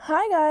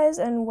Hi guys,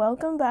 and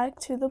welcome back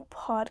to the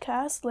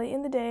podcast Late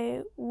in the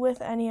Day with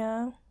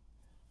Enya.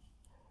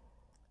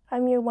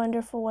 I'm your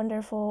wonderful,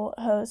 wonderful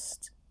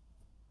host.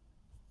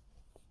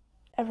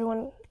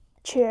 Everyone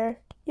cheer.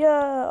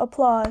 Yeah,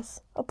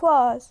 applause.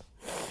 Applause.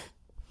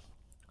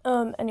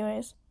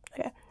 Anyways,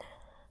 okay.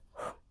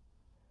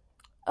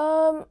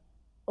 Wow,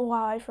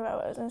 I forgot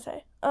what I was gonna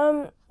say.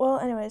 Well,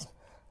 anyways,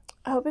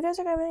 I hope you guys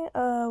are having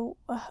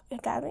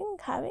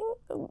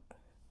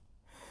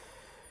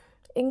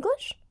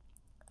English?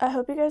 I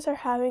hope you guys are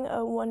having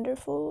a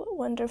wonderful,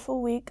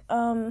 wonderful week.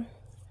 I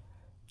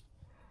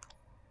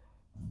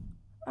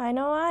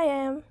know I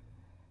am.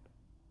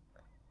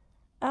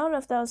 I don't know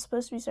if that was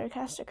supposed to be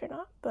sarcastic or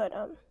not, but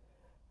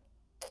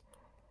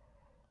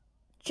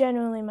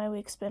genuinely my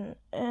week's been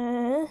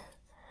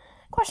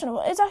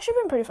questionable. It's actually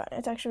been pretty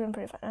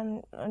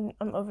fun. I'm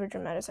over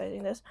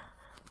dramatizing this.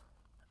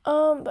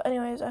 But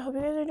anyways, I hope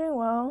you guys are doing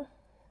well,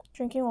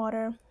 drinking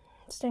water,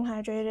 staying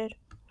hydrated.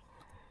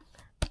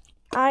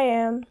 I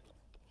am.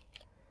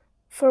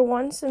 For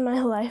once in my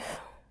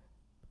life,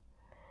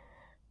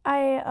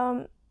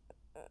 I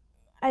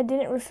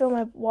didn't refill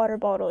my water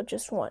bottle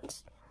just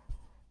once.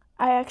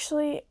 I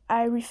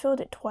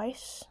refilled it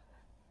twice.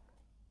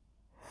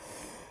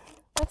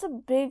 That's a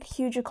big,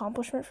 huge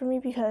accomplishment for me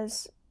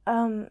because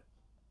I'm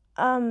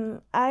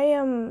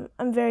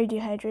very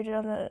dehydrated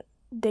on a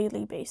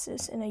daily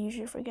basis, and I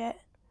usually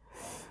forget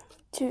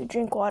to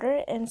drink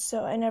water, and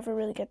so I never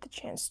really get the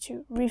chance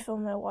to refill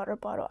my water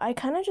bottle. I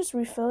kind of just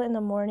refill it in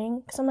the morning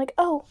because I'm like,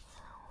 oh,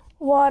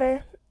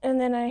 water, and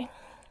then I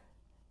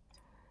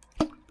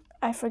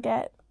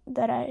forget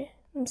that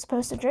I'm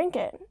supposed to drink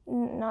it,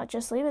 not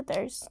just leave it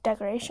there. It's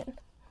decoration.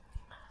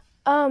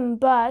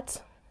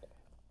 But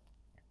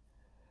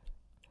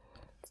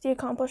it's the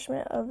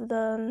accomplishment of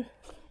the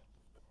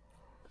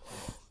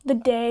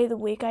day, the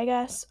week, I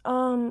guess.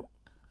 But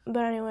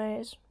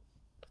anyways,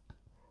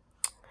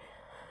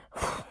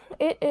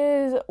 it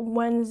is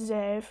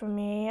Wednesday for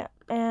me,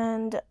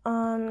 and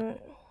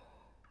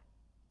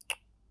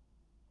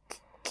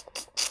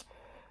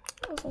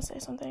I was gonna say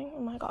something. Oh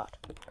my god.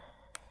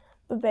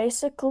 But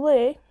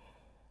basically,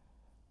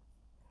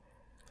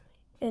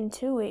 in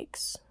 2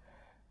 weeks,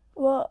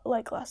 well,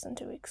 like less than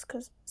 2 weeks,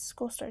 because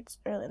school starts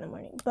early in the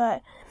morning,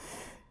 but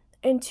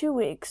in 2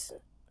 weeks,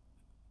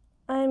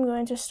 I'm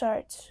going to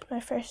start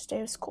my first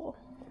day of school.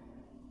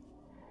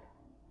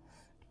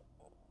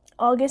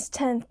 August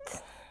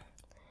 10th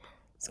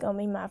is going to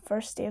be my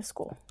first day of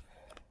school.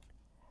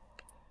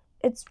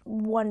 It's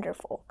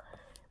wonderful.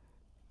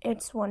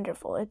 It's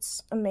wonderful.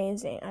 It's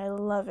amazing. I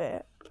love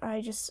it.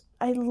 I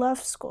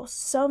love school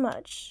so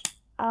much.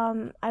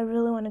 I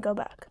really want to go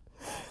back.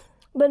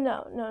 But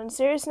no, in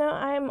serious note,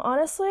 I'm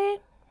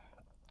honestly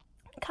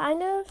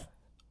kind of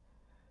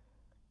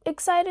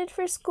excited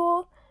for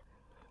school.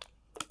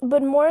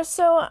 But more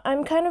so,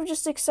 I'm kind of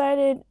just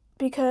excited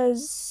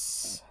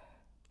because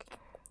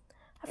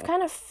I've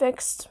kind of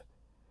fixed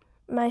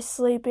my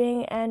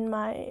sleeping and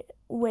my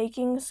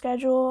waking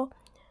schedule.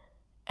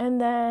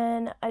 And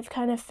then I've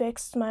kind of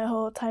fixed my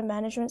whole time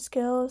management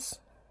skills.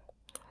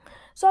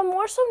 So I'm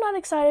more so not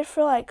excited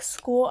for like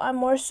school. I'm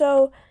more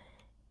so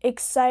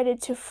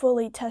excited to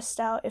fully test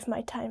out if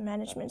my time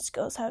management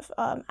skills have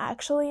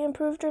actually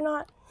improved or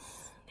not.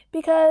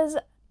 Because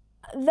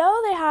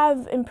though they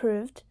have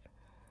improved,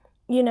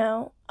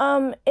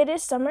 it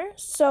is summer,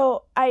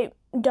 so I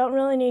don't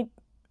really need,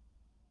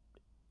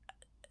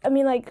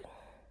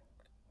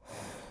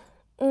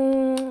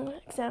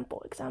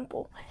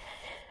 example.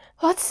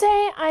 Let's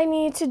say I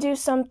need to do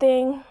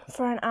something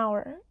for an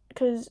hour,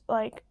 because,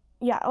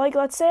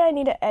 let's say I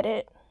need to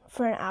edit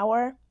for an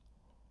hour.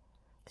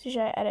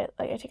 Usually I edit,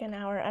 I take an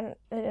hour. I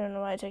don't know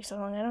why it takes so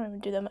long. I don't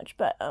even do that much,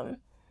 but,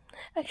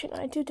 actually,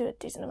 no, I do a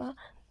decent amount.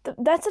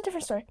 That's a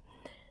different story.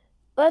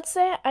 Let's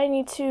say I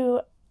need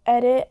to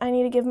edit. I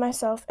need to give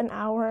myself an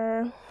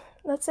hour,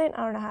 let's say an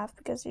hour and a half,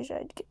 because usually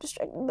I get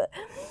distracted, but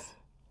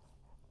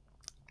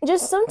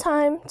just some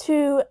time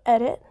to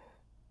edit.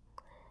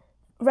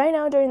 Right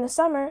now during the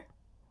summer,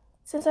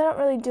 since I don't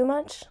really do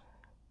much,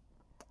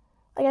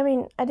 I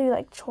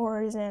do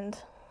chores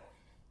and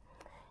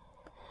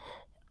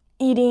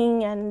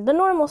eating and the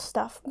normal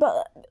stuff,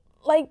 but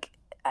I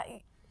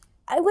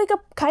wake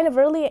up kind of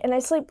early and I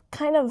sleep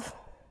kind of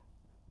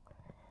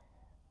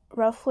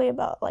roughly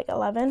about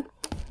 11,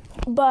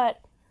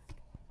 but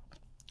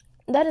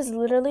that is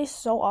literally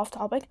so off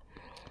topic.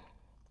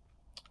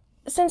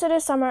 Since it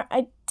is summer,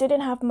 I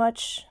didn't have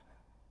much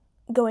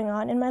going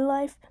on in my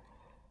life.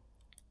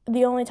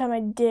 The only time I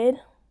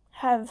did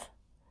have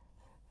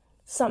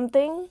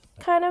something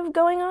kind of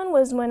going on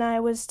was when I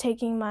was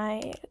taking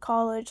my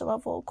college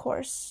level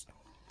course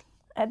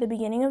at the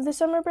beginning of the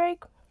summer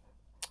break.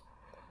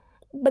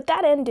 But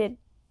that ended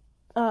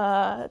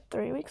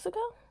 3 weeks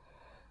ago?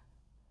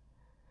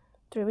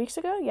 3 weeks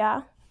ago?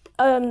 Yeah.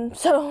 And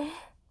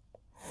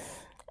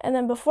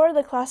then before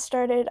the class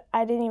started,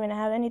 I didn't even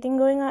have anything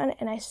going on,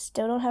 and I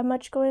still don't have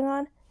much going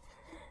on.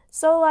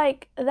 So,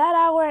 that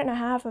hour and a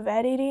half of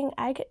editing,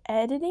 I can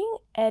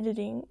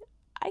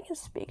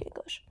speak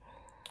English.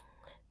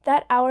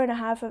 that hour and a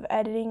half of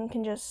editing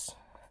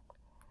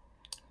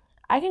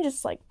I can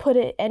just like put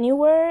it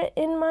anywhere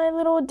in my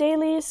little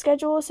daily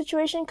schedule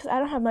situation, because I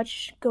don't have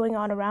much going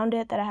on around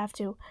it that I have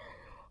to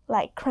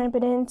like cramp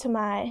it into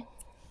my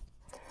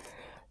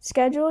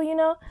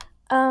schedule,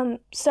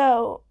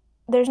 so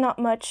there's not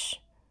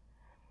much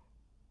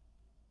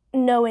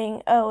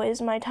knowing,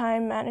 is my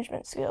time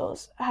management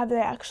skills, have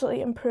they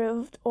actually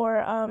improved,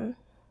 or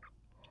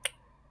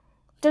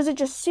does it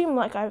just seem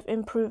like I've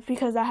improved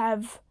because I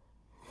have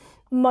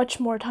much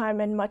more time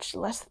and much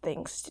less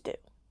things to do.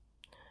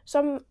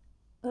 So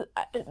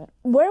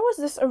where was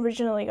this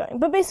originally going?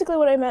 But basically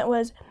what I meant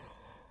was,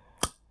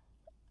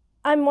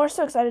 I'm more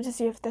so excited to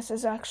see if this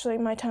is actually,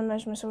 my time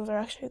management skills are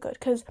actually good,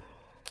 because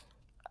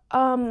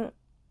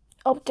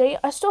update,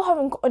 I still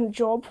haven't gotten a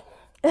job.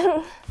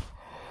 This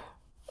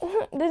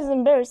is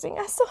embarrassing.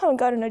 I still haven't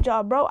gotten a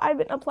job, bro. I've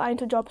been applying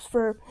to jobs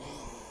for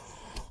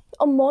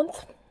a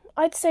month.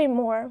 I'd say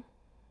more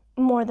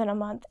than a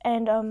month,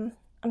 and I'm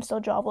still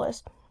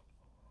jobless.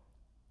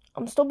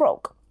 I'm still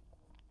broke.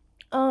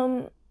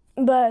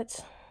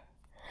 But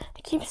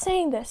I keep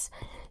saying this.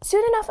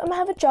 Soon enough, I'm gonna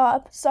have a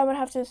job, so I'm gonna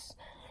have to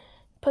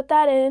put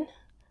that in.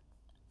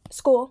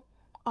 School,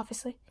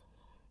 obviously.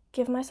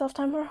 Give myself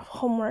time for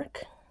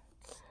homework.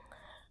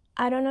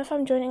 I don't know if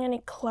I'm joining any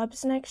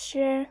clubs next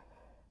year,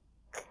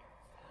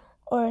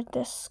 or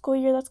this school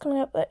year that's coming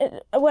up,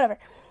 whatever.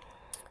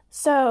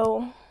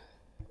 So,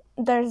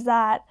 there's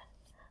that.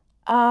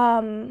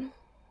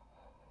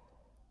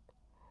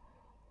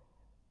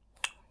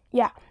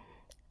 Yeah.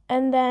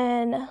 And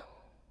then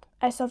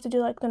I still have to do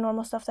like the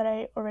normal stuff that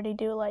I already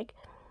do, like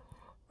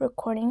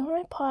recording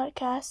my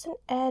podcast and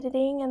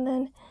editing, and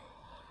then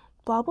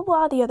blah blah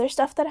blah, the other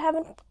stuff that I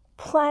haven't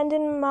planned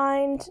in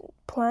my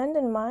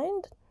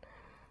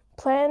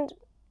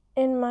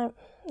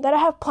that I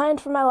have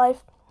planned for my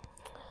life.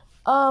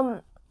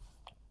 So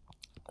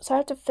I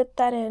have to fit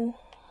that in,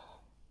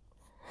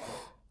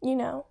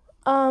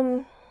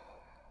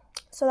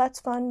 so that's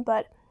fun.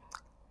 But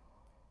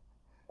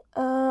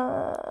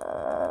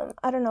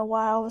I don't know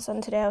why all of a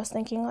sudden today I was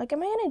thinking, like,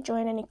 am I gonna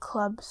join any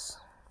clubs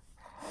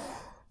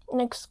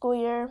next school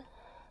year?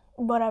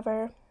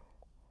 Whatever.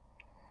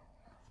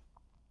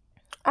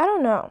 I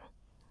don't know.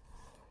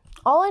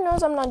 All I know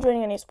is I'm not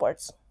joining any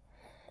sports,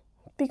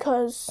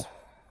 because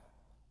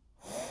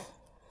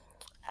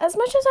as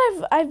much as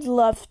I'd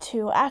love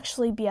to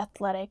actually be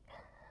athletic,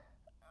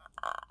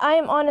 I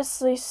am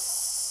honestly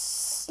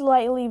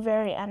slightly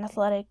very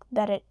unathletic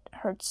that it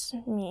hurts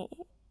me.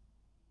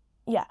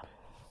 Yeah.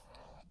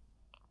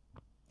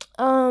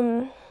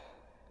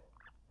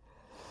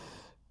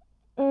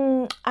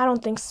 I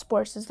don't think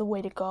sports is the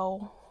way to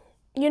go.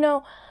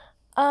 So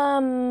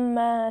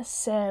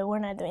we're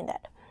not doing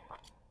that.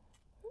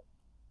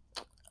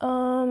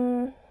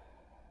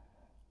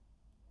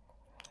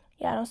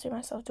 Yeah, I don't see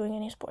myself doing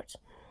any sports.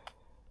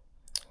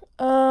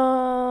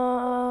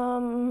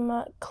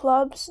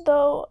 Clubs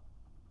though,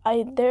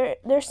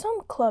 there's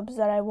some clubs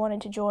that I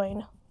wanted to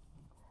join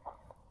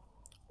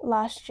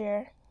last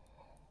year,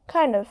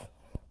 kind of.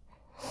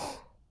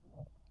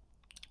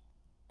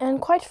 And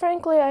quite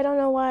frankly, I don't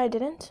know why I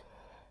didn't.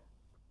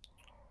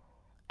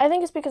 I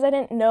think it's because I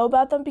didn't know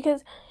about them,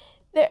 because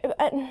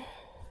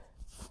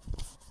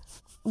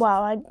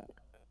wow, I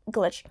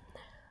glitched.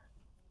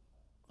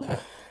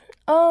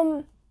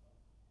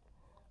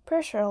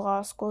 Pretty sure a lot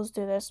of schools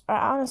do this. Or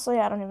honestly,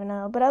 I don't even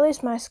know. But at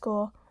least my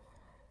school,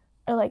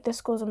 or like the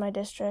schools in my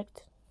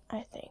district,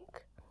 I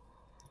think,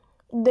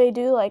 they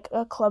do like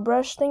a club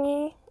rush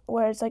thingy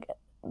where it's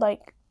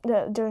like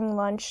during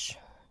lunch.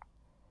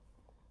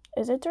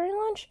 Is it during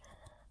lunch?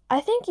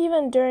 I think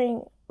even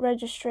during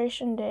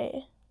registration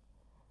day,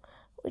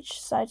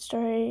 which side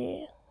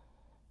story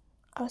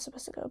I was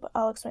supposed to go, but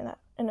I'll explain that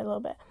in a little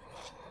bit.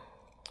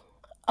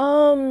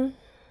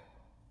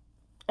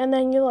 And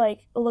then you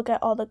like look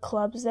at all the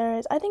clubs there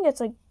is. I think it's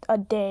like a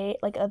day,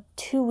 like a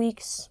 2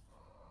 weeks,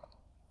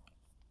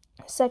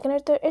 second or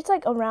third. It's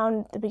like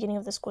around the beginning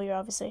of the school year,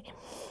 obviously.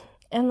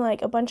 And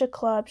like a bunch of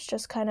clubs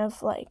just kind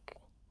of like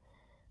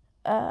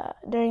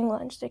during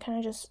lunch, they kind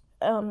of just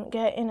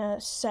get in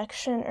a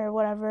section or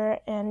whatever,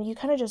 and you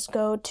kind of just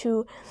go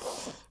to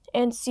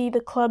and see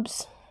the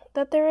clubs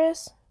that there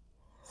is,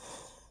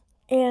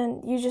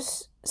 and you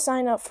just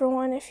sign up for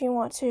one if you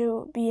want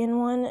to be in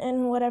one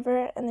and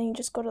whatever, and then you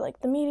just go to like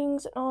the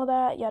meetings and all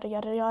that, yada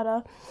yada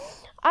yada.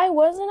 I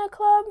was in a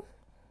club,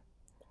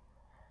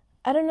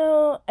 I don't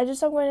know, I just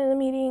stopped going to the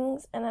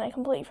meetings, and then I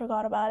completely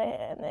forgot about it,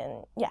 and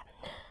then yeah.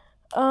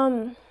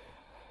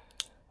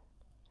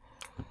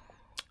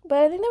 But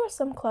I think there were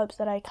some clubs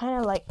that I kind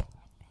of like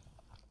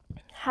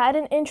had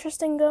an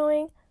interest in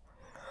going.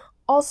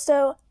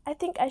 Also, I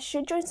think I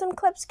should join some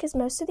clubs, because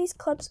most of these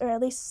clubs, or at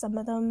least some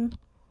of them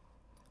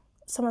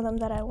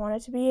that I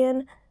wanted to be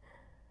in,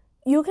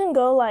 you can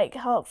go like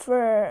help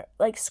for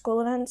like school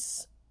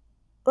events.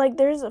 Like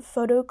there's a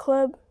photo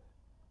club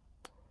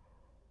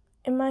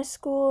in my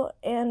school,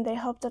 and they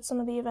helped at some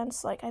of the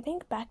events, like I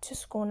think back to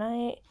school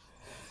night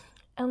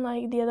and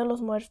like Dia de los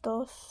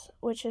Muertos,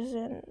 which is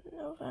in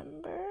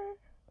November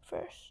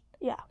 1st.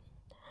 yeah.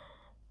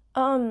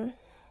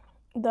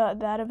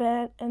 That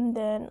event, and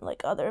then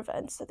like other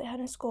events that they had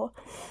in school.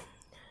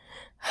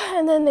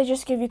 And then they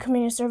just give you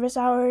community service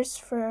hours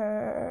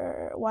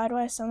for, why do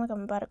I sound like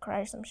I'm about to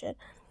cry or some shit?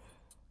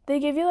 They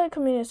give you like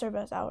community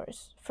service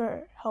hours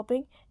for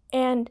helping,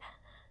 and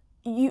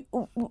you,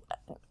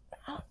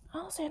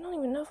 honestly, I don't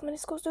even know if many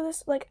schools do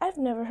this. Like, I've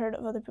never heard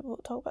of other people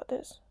talk about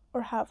this,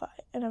 or have I?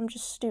 And I'm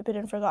just stupid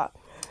and forgot.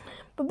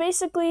 But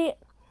basically,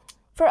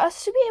 for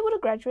us to be able to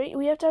graduate,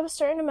 we have to have a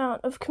certain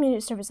amount of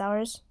community service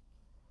hours.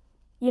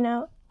 You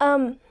know?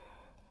 I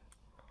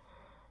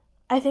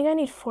think I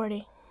need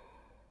 40.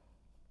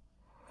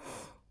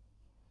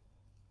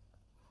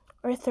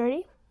 Or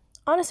 30.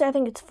 Honestly, I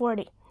think it's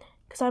 40.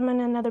 Because I'm in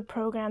another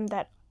program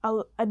that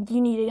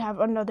you need to have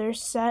another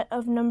set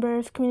of number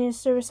of community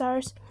service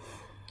hours.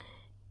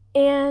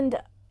 And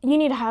you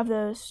need to have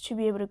those to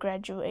be able to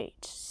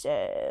graduate.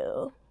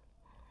 So,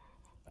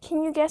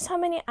 can you guess how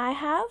many I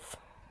have?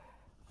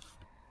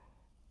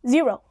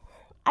 0.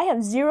 I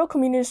have 0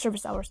 community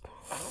service hours.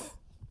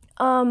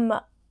 I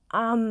am,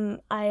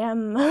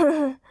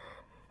 I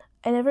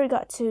never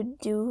got to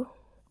do,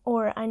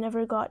 or I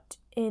never got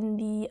in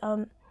the,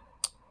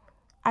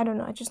 I don't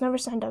know, I just never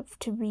signed up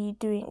to be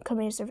doing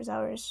community service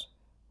hours,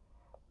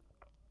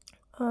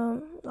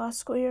 last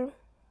school year.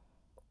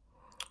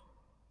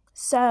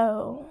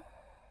 So,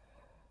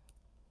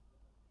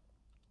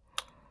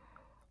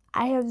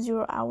 I have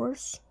 0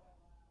 hours.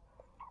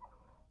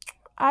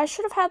 I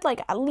should have had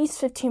like at least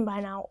 15 by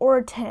now,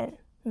 or 10,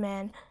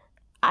 man.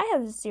 I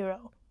have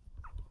 0.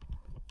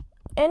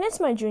 And it's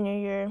my junior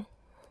year,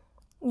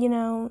 you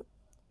know,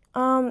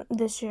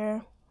 this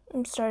year.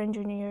 I'm starting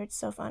junior year, it's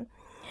so fun.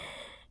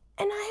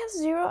 And I have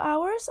 0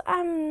 hours.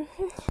 I need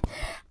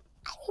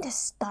to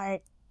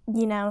start,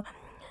 you know.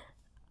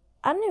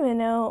 I don't even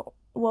know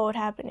what would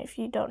happen if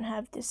you don't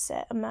have this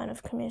set amount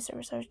of community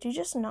service hours. Do you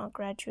just not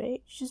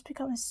graduate? You just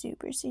become a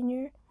super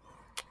senior?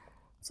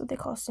 That's what they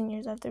call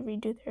seniors, after they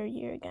redo their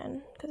year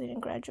again because they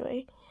didn't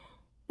graduate.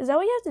 Is that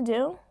what you have to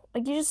do?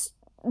 Like,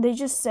 they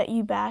just set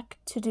you back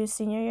to do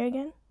senior year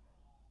again?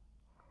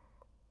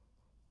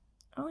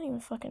 I don't even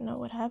fucking know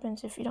what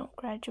happens if you don't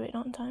graduate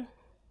on time.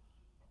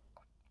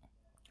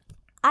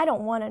 I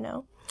don't want to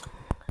know.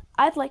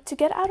 I'd like to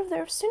get out of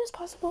there as soon as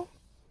possible.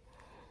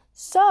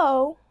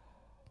 So,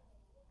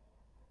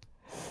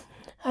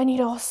 I need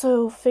to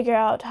also figure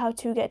out how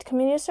to get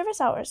community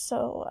service hours.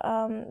 So,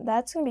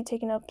 that's going to be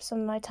taking up some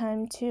of my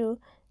time too.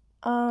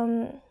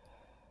 But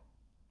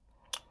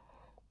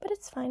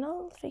it's fine.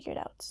 I'll figure it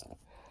out.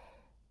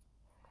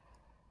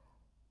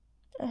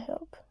 I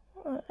hope.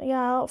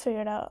 Yeah, I'll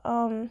figure it out.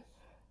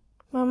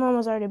 My mom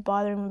was already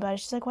bothering me about it.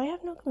 She's like, why do you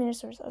have no community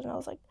service hours? And I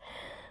was like,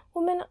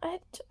 well, man, I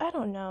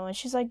don't know. And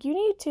she's like, you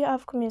need to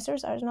have community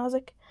service hours. And I was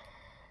like,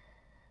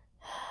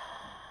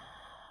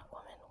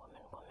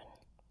 woman.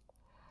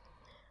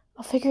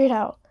 I'll figure it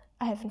out.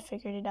 I haven't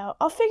figured it out.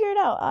 I'll figure it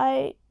out.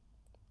 I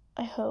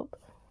hope.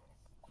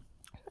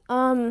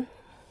 Oh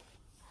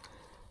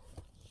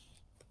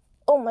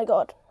my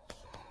god.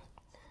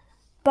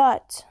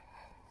 But,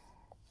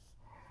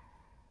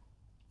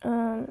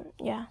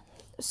 yeah.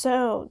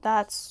 So,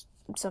 that's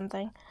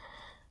something.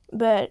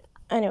 But,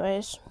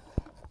 anyways.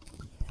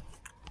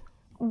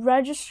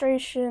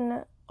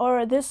 Registration,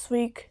 or this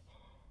week,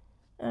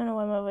 I don't know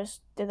why my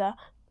voice did that.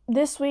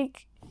 This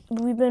week,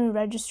 we've been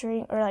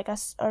registering, or like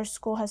our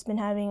school has been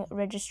having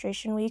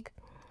registration week.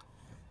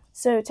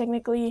 So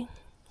technically,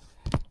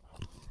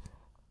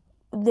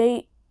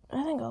 I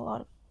think a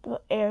lot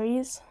of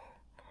areas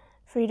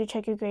for you to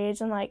check your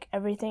grades and like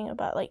everything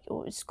about like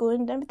school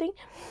and everything.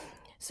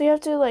 So you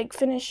have to like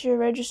finish your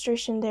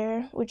registration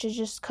there, which is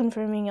just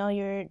confirming all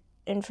your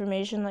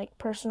information, like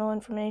personal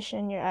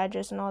information, your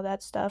address and all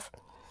that stuff.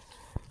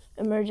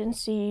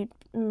 Emergency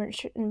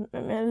information,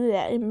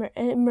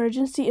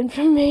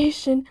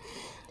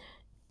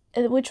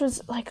 which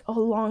was like a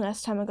long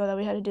ass time ago that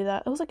we had to do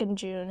that. It was like in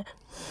June.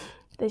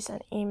 They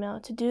sent an email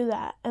to do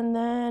that, and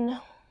then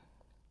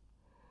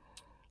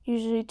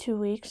usually 2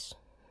 weeks.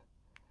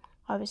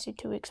 Obviously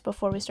 2 weeks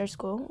before we start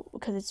school,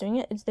 because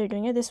they're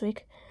doing it this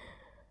week.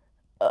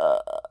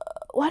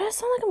 Why does it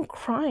sound like I'm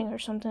crying or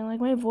something? Like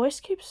my voice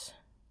keeps.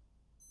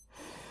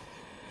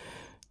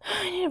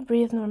 I need to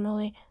breathe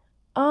normally.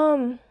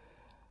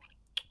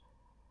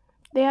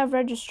 They have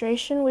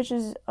registration, which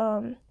is,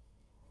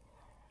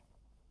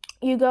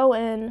 you go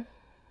in,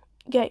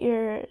 get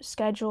your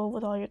schedule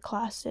with all your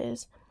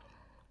classes,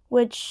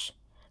 which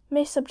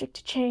may subject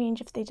to change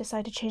if they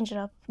decide to change it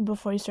up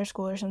before you start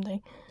school or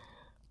something.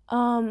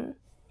 You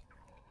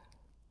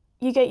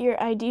get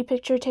your ID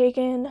picture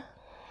taken.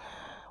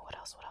 What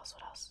else?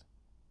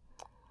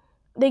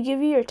 They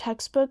give you your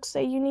textbooks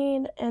that you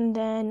need, and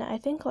then I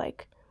think,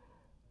 like,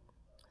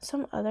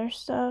 some other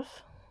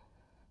stuff.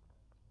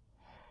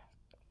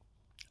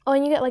 Oh,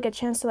 and you get, like, a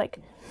chance to, like,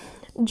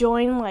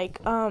 join, like,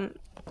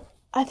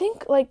 I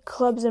think, like,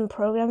 clubs and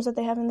programs that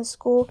they have in the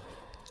school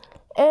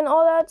and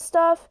all that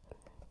stuff.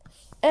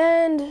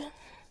 And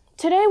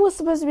today was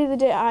supposed to be the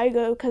day I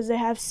go, because they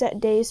have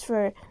set days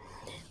for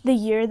the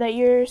year that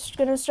you're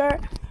going to start.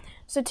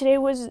 So today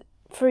was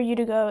for you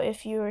to go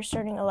if you were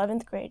starting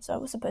 11th grade, so I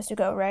was supposed to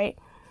go, right?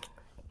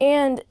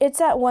 And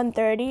it's at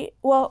 1:30.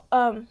 Well,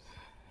 oh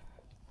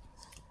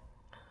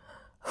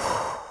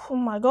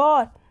my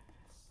god.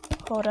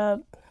 Hold up.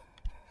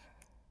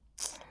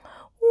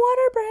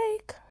 Water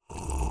break.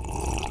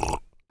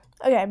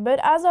 Okay, but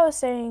as I was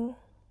saying,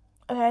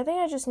 okay, I think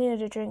I just needed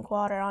to drink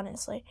water,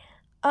 honestly.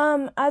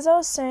 As I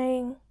was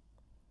saying,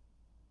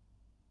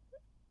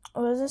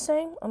 what was I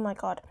saying? Oh my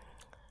god.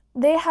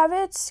 They have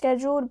it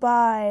scheduled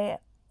by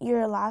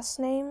your last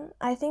name.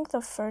 I think the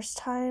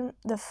first,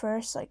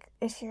 like,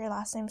 if your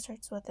last name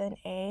starts with an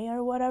A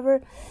or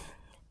whatever,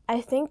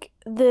 I think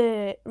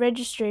the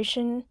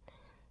registration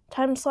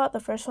time slot,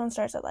 the first one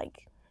starts at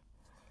like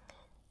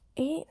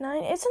 8,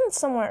 9. It's in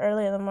somewhere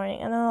early in the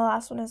morning, and then the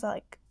last one is at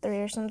like 3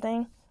 or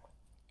something.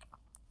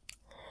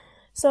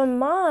 So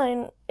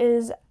mine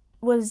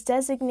was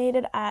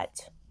designated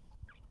at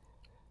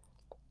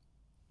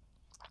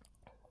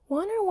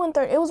 1 or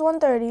 1:30. It was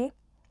 1:30,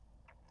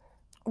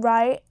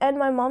 right? And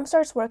my mom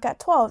starts work at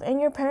 12,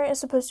 and your parent is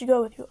supposed to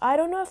go with you. I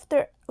don't know if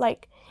they're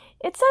like,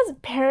 it says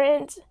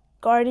parent,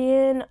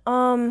 guardian,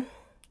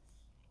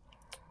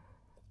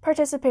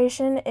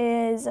 participation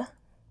is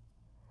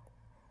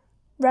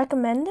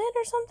recommended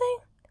or something.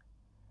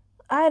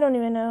 I don't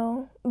even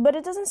know, but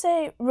it doesn't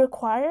say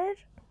required.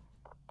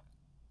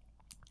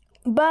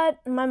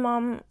 But my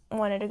mom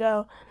wanted to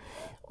go,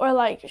 or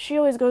like she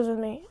always goes with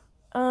me.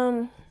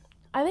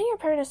 I think your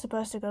parent is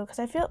supposed to go because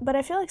I feel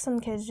like some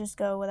kids just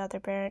go without their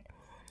parent.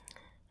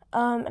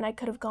 And I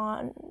could have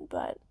gone,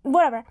 but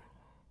whatever.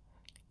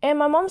 And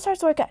my mom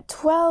starts work at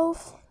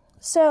 12,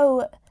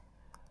 so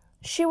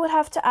she would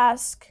have to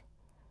ask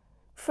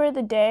for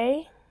the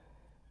day,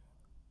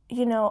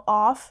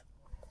 off.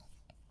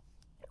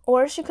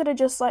 Or she could have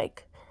just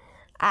like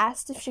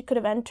asked if she could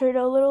have entered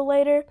a little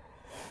later.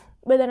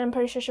 But then I'm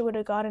pretty sure she would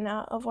have gotten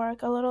out of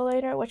work a little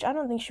later, which I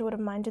don't think she would have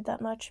minded that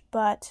much.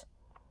 But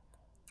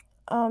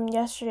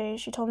yesterday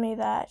she told me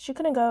that she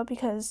couldn't go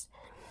because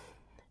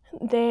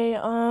they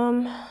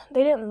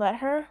didn't let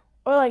her,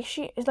 or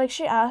she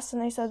asked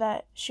and they said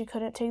that she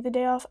couldn't take the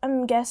day off.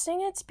 I'm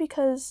guessing it's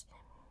because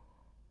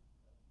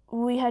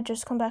we had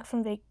just come back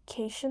from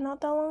vacation not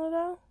that long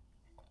ago.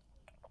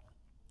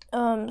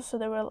 So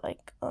they were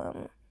like,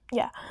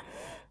 yeah.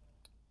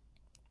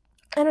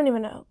 I don't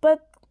even know.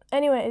 But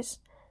anyways,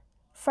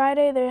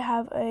 Friday they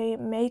have a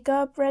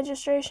makeup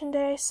registration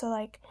day, so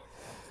like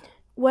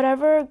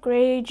whatever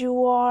grade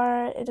you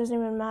are, it doesn't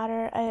even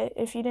matter.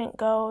 If you didn't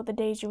go the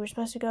days you were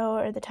supposed to go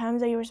or the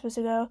times that you were supposed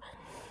to go,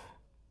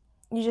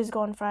 you just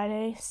go on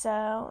Friday.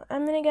 So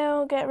I'm gonna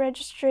go get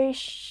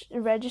registrated?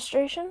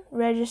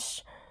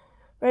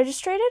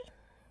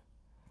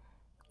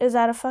 Is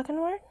that a fucking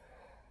word?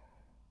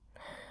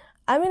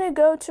 I'm gonna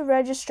go to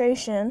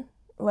registration,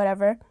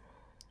 whatever,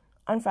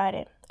 on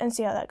Friday and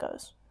see how that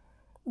goes.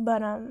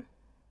 But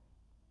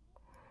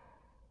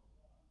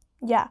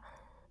yeah.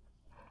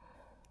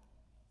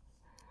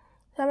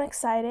 I'm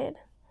excited.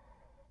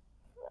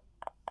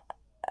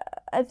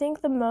 I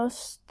think the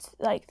most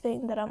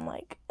thing that I'm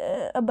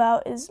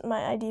about is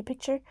my ID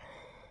picture.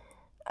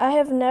 I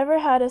have never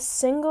had a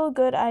single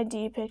good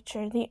ID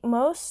picture.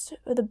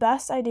 The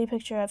best ID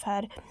picture I've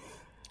had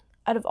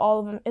out of all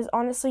of them is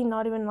honestly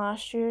not even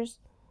last year's.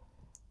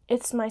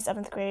 It's my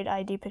 7th grade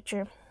ID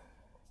picture.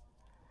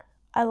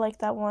 I like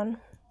that one.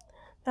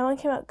 That one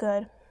came out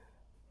good.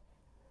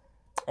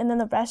 And then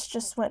the rest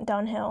just went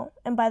downhill.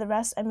 And by the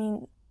rest, I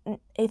mean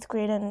 8th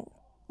grade and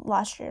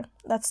last year.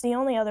 That's the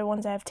only other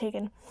ones I've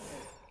taken.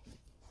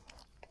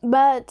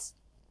 But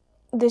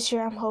this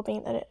year I'm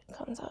hoping that it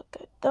comes out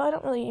good. Though I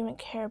don't really even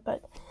care,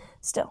 but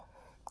still,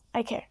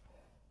 I care.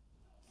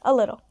 A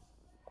little.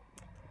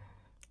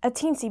 A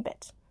teensy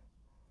bit.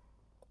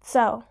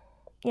 So,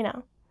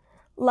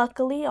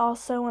 luckily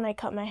also when I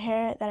cut my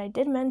hair, that I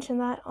did mention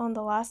that on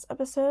the last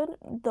episode,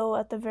 though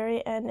at the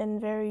very end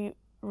and very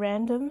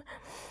random,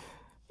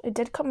 I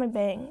did cut my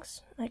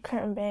bangs, my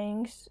curtain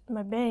bangs,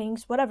 my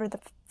bangs, whatever the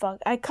fuck.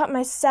 I cut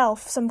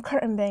myself some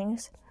curtain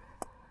bangs.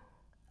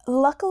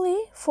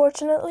 Luckily,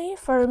 fortunately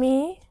for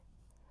me,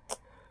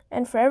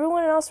 and for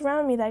everyone else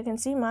around me that can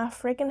see my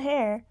freaking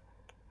hair,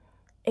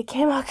 it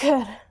came out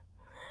good.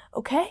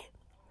 Okay?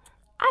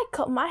 I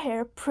cut my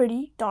hair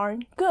pretty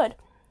darn good.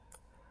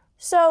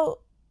 So,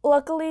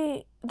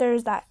 luckily,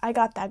 there's that. I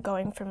got that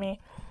going for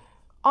me.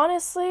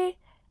 Honestly,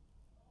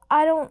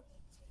 I don't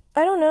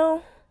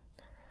know.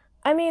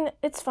 I mean,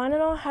 it's fun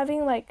and all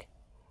having,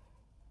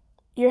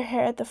 your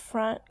hair at the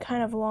front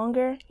kind of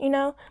longer,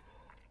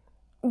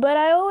 But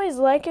I always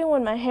like it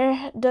when my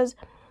hair does,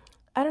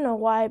 I don't know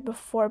why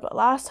before, but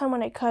last time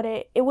when I cut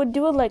it, it would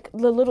do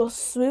the little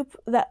swoop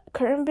that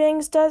curtain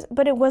bangs does,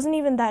 but it wasn't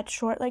even that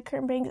short like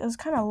curtain bangs. It was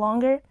kind of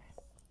longer.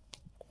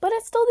 But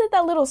it still did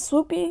that little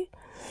swoopy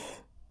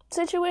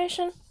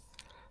situation.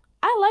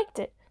 I liked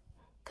it,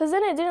 because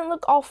then it didn't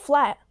look all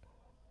flat.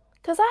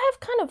 Because I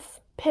have kind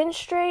of pin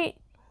straight,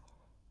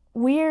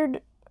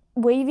 weird,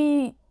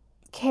 wavy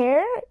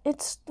hair.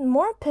 It's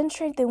more pin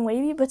straight than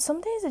wavy, but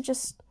some days it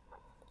just,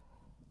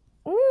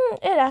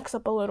 it acts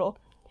up a little.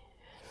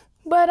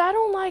 But I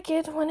don't like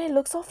it when it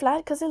looks so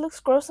flat because it looks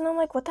gross, and I'm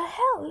like, what the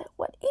hell?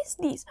 What is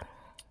this?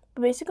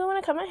 But basically, when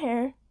I cut my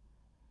hair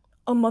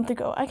a month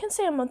ago, I can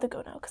say a month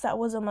ago now because that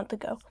was a month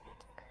ago,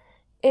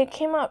 it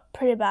came out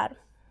pretty bad.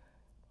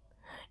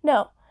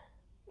 No,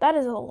 that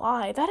is a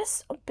lie. That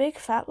is a big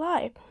fat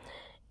lie.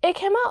 It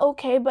came out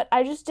okay, but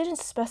I just didn't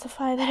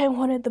specify that I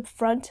wanted the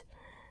front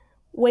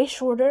way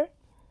shorter.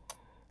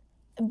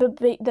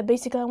 But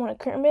basically I wanted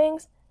curtain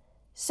bangs.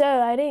 So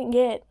I didn't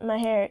get my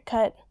hair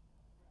cut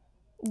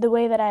the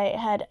way that I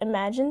had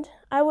imagined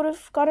I would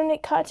have gotten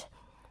it cut.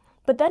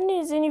 But that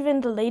isn't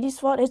even the lady's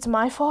fault. It's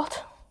my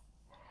fault.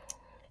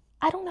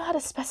 I don't know how to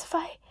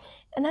specify.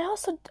 And I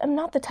also am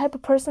not the type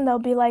of person that'll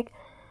be like,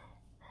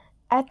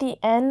 at the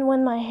end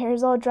when my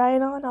hair's all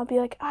drying on, I'll be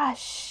like, ah,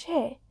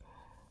 shit.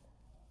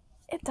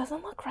 It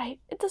doesn't look right.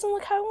 It doesn't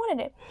look how I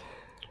wanted it.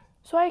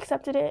 So I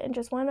accepted it and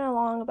just went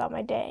along about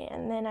my day.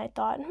 And then I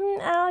thought,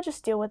 I'll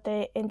just deal with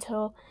it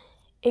until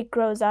it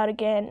grows out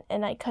again,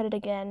 and I cut it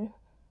again,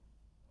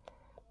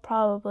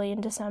 probably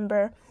in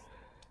December.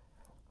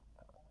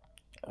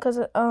 Because,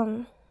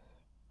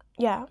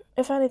 yeah,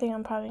 if anything,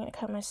 I'm probably going to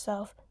cut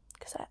myself.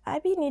 Because I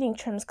be needing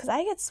trims, because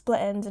I get split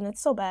ends, and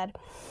it's so bad.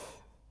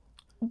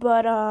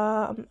 But,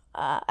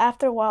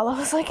 after a while, I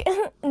was like,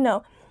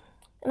 no.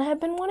 And I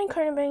have been wanting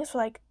curtain bangs for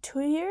like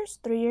 2 years,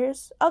 3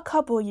 years, a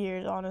couple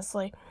years,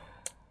 honestly.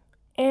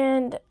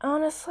 And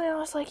honestly, I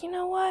was like, you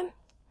know what?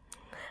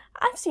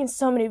 I've seen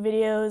so many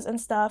videos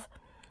and stuff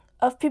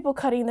of people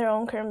cutting their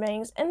own curtain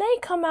bangs, and they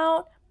come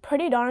out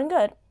pretty darn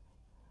good.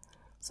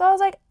 So I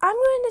was like, I'm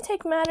going to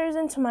take matters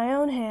into my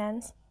own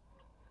hands,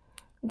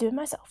 do it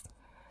myself.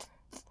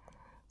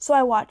 So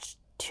I watched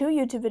 2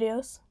 YouTube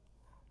videos.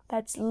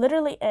 That's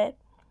literally it.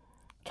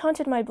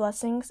 Counted my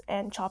blessings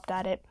and chopped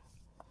at it.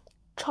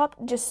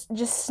 Just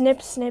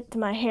snipped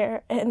my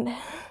hair. And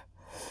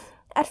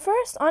at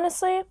first,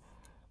 honestly,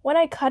 when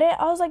I cut it,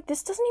 I was like,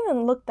 this doesn't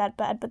even look that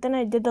bad. But then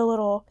I did the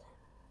little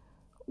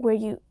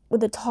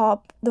with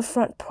the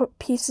front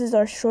pieces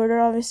are shorter,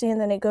 obviously, and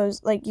then it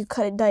goes, like, you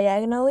cut it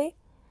diagonally.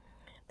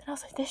 Then I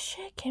was like, this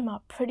shit came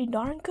out pretty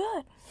darn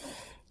good.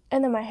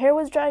 And then my hair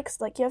was dry,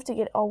 because, like, you have to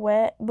get all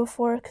wet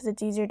before, because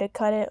it's easier to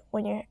cut it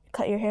when you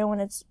cut your hair when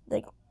it's,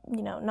 like,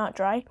 not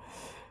dry.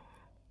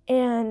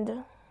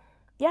 And,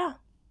 yeah.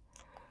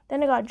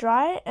 Then it got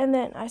dry, and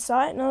then I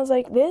saw it, and I was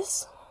like,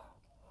 this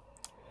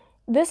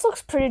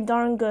looks pretty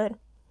darn good.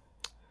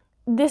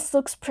 This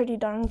looks pretty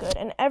darn good.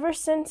 And ever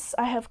since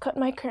I have cut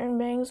my curtain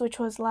bangs, which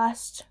was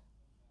last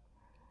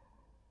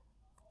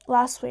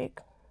week,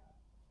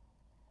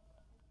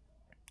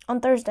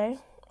 on Thursday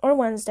or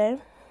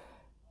Wednesday.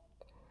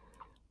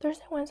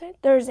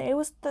 Thursday. It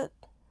was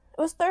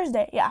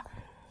Thursday. Yeah.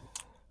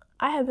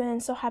 I have been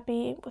so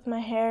happy with my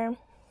hair.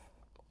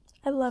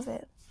 I love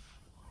it.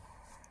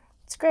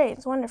 It's great.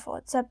 It's wonderful.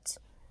 Except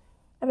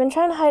I've been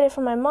trying to hide it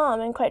from my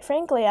mom, and quite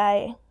frankly,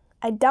 I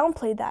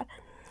downplayed that.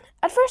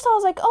 At first, I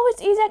was like, oh,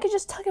 it's easy. I could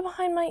just tuck it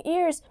behind my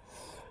ears.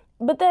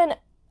 But then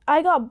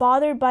I got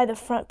bothered by the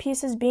front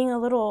pieces being a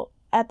little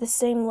at the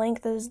same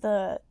length as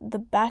the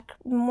back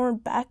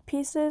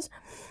pieces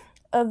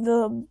of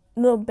the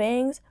little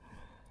bangs.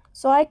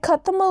 So I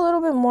cut them a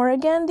little bit more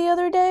again the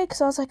other day, because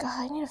I was like,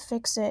 I need to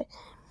fix it.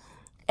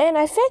 And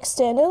I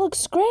fixed it, and it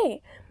looks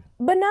great.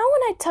 But now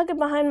when I tuck it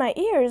behind my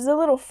ears, the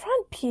little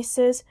front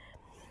pieces,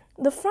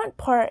 the front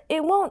part,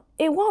 it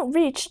won't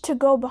reach to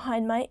go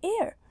behind my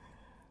ear.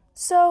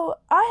 So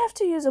I have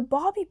to use a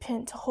bobby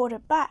pin to hold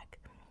it back.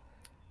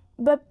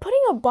 But putting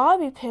a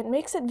bobby pin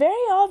makes it very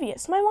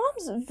obvious. My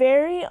mom's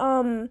very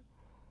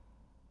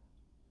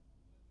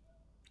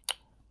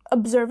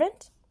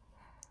observant.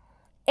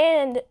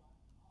 And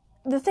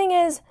the thing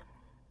is,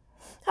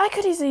 I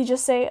could easily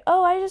just say,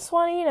 oh, I just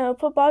want to,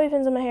 put bobby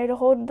pins in my hair to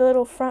hold the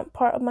little front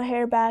part of my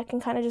hair back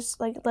and kind of just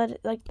like let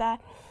it like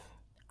that.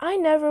 I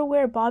never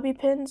wear bobby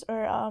pins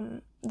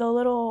or the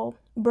little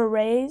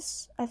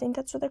berets, I think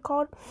that's what they're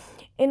called,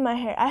 in my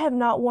hair. I have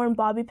not worn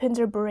bobby pins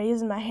or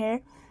berets in my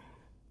hair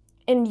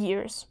in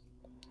years.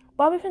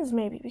 Bobby pins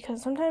maybe,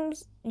 because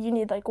sometimes you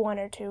need like 1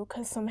 or 2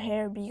 because some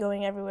hair be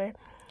going everywhere.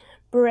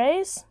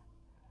 Berets,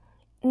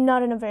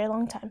 not in a very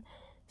long time.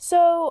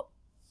 So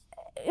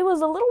it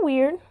was a little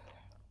weird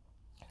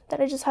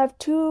that I just have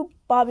 2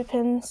 bobby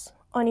pins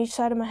on each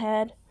side of my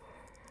head,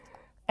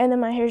 and then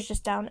my hair's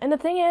just down. And the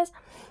thing is,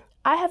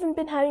 I haven't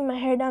been having my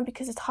hair down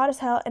because it's hot as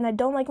hell, and I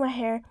don't like my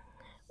hair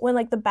when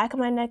like the back of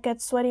my neck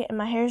gets sweaty and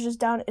my hair's just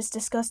down. It's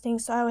disgusting,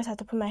 so I always have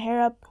to put my hair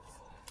up.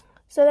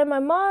 So then my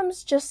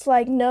mom's just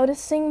like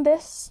noticing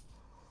this,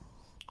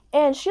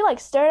 and she like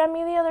stared at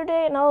me the other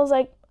day, and I was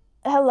like,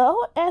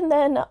 hello? And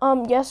then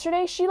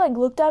yesterday she like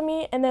looked at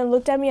me and then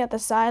looked at me at the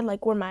side,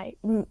 like where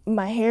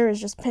my hair is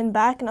just pinned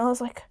back, and I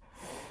was like,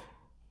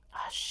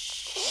 oh,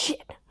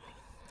 shit.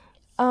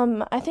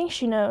 I think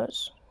she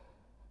knows.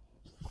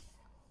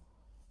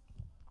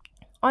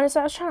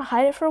 Honestly, I was trying to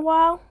hide it for a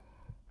while.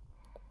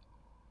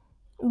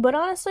 But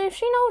honestly, if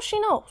she knows, she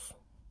knows.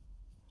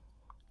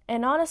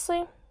 And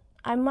honestly,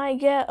 I might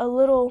get a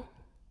little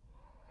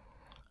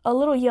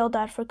yelled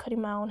at for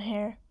cutting my own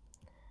hair.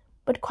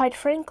 But quite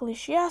frankly,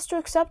 she has to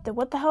accept it.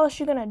 What the hell is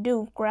she gonna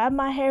do? Grab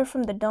my hair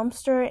from the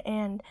dumpster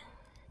and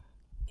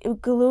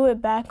glue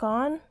it back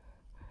on?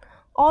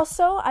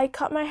 Also, I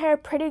cut my hair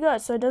pretty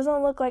good, so it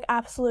doesn't look like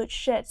absolute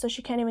shit, so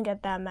she can't even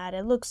get that mad.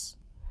 It looks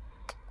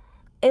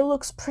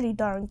pretty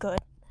darn good.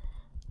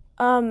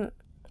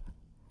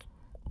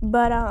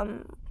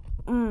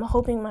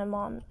 Hoping my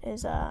mom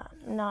is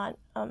not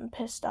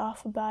pissed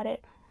off about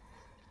it.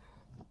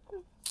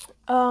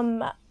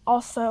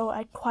 Also,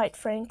 I quite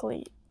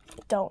frankly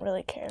don't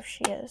really care if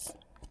she is.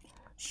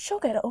 She'll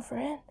get over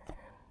it.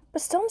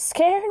 But still, I'm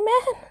scared,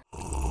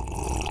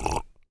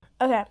 man.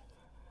 Okay.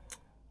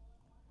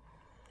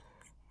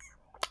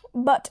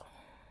 But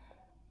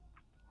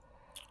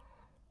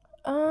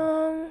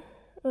what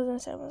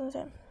was I gonna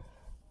say?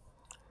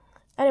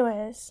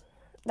 Anyways,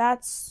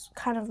 that's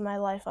kind of my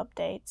life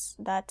updates.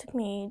 That took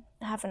me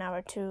half an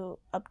hour to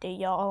update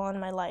y'all on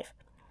my life.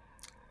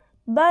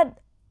 But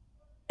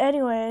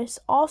anyways,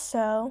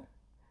 also,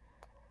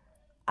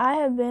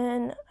 I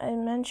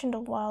mentioned a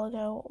while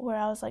ago where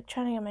I was like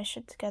trying to get my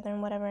shit together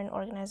and whatever and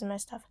organizing my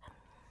stuff.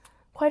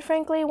 Quite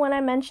frankly, when I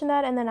mentioned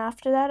that and then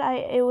after that,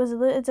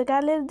 it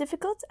got a little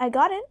difficult. I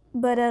got it,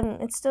 but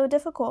it's still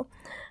difficult.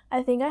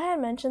 I think I had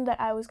mentioned that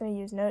I was going to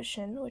use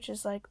Notion, which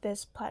is like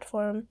this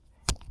platform.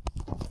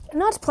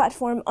 Not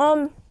platform,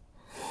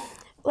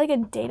 like a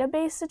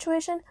database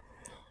situation.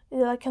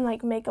 I can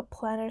like make a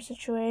planner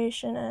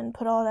situation and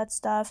put all that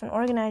stuff and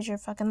organize your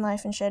fucking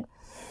life and shit.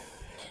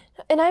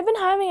 And I've been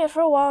having it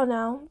for a while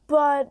now,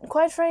 but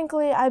quite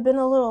frankly, I've been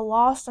a little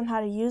lost on how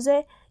to use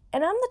it.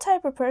 And I'm the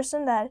type of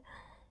person that,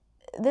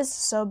 this is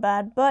so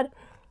bad, but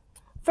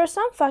for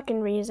some fucking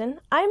reason,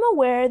 I'm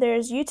aware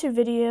there's YouTube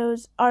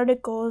videos,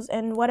 articles,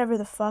 and whatever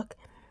the fuck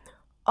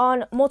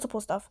on multiple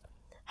stuff.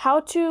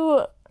 How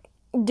to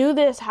do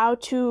this, how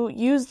to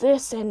use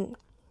this, and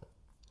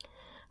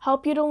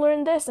help you to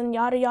learn this, and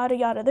yada, yada,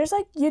 yada. There's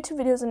like YouTube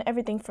videos and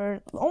everything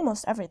for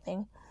almost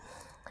everything.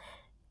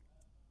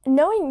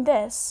 Knowing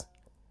that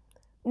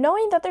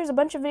there's a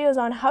bunch of videos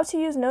on how to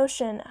use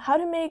Notion, how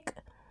to make,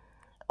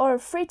 or a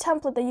free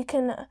template that you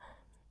can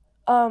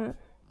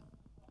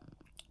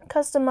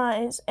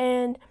customize,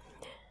 and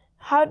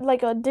how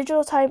like a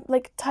digital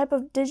type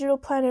of digital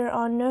planner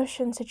on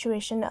Notion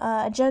situation,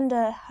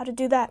 agenda, how to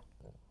do that.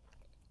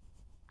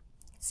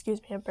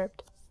 Excuse me, I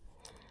burped.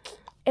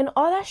 And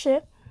all that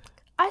shit,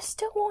 I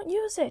still won't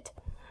use it.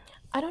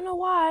 I don't know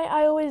why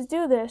I always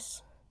do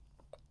this.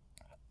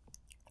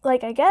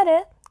 Like, I get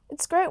it.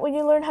 It's great when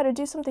you learn how to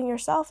do something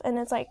yourself and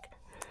it's like,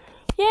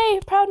 yay,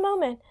 proud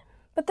moment.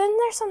 But then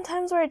there's some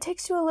times where it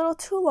takes you a little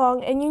too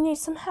long and you need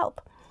some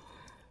help.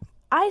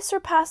 I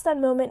surpass that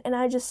moment and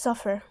I just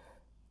suffer.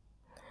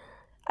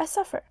 I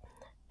suffer.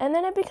 And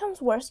then it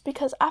becomes worse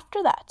because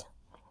after that,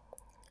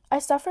 I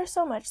suffer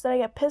so much that I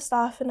get pissed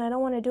off and I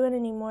don't want to do it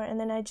anymore. And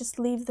then I just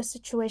leave the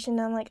situation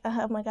and I'm like,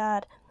 oh my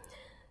God.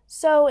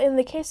 So in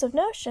the case of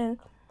Notion,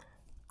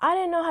 I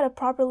didn't know how to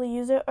properly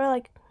use it, or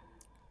like,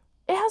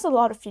 it has a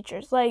lot of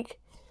features. Like,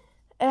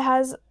 it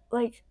has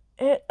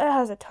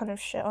a ton of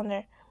shit on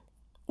there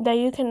that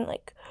you can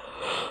like,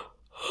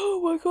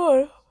 oh my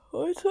God,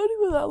 it's not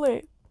even that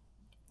late.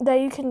 That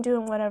you can do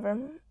and whatever.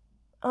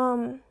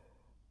 And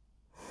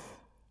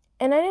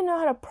I didn't know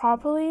how to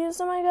properly use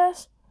them, I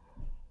guess.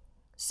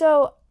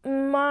 So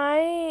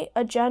my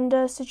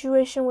agenda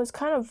situation was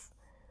kind of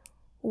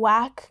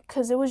whack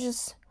because it was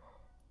just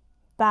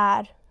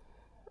bad.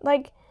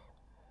 Like,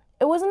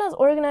 it wasn't as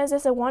organized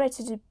as I wanted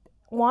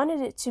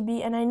it to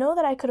be, and I know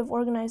that I could have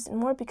organized it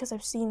more because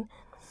I've seen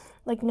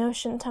like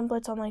Notion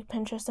templates on like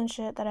Pinterest and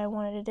shit that I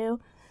wanted to do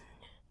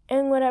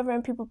and whatever,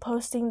 and people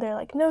posting their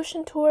like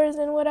Notion tours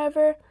and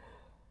whatever.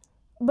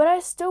 But I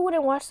still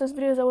wouldn't watch those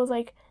videos that was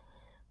like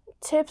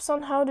tips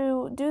on how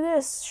to do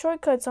this,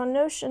 shortcuts on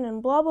Notion,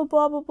 and blah blah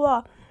blah blah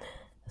blah.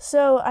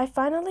 So I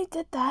finally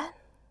did that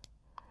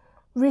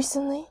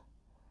recently.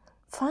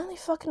 Finally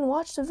fucking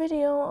watched a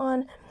video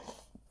on,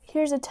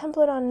 here's a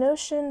template on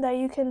Notion that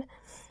you can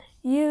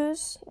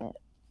use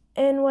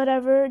and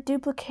whatever,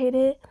 duplicate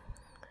it,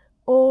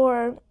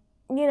 or,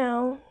 you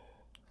know,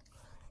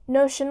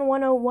 Notion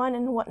 101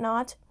 and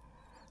whatnot.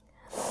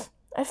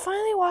 I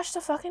finally watched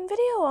a fucking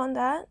video on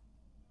that,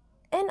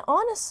 and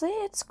honestly,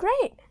 it's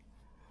great.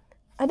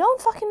 I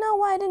don't fucking know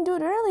why I didn't do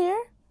it earlier,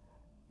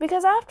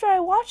 because after I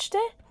watched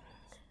it,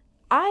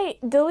 I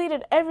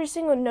deleted every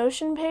single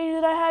Notion page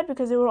that I had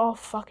because they were all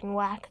fucking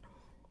whack.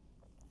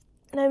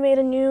 And I made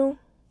a new,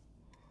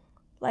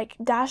 like,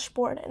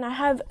 dashboard, and I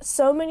have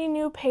so many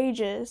new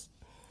pages.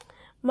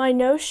 My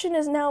Notion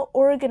is now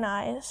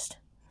organized,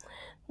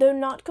 though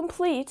not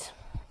complete.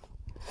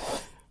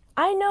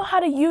 I know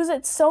how to use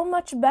it so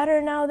much better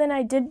now than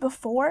I did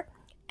before,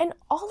 and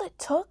all it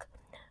took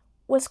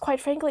was, quite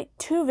frankly,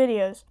 2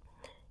 videos.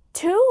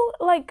 2,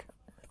 like,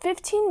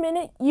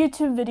 15-minute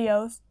YouTube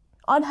videos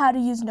on how to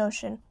use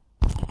Notion.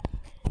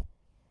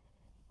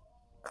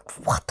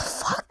 What the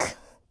fuck?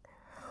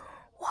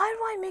 Why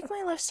do I make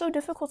my life so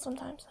difficult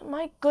sometimes?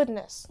 My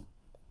goodness.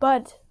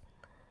 But,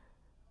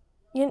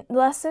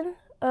 lesson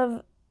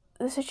of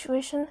the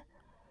situation,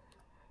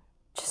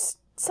 just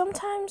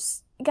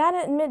sometimes you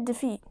gotta admit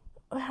defeat.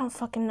 I don't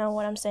fucking know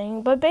what I'm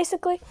saying, but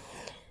basically,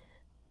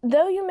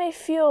 though you may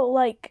feel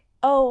like,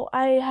 oh,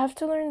 I have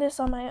to learn this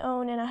on my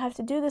own and I have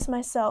to do this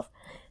myself,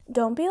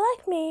 don't be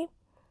like me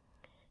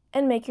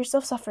and make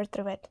yourself suffer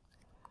through it.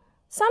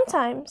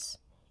 Sometimes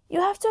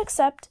you have to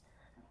accept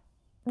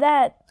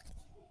that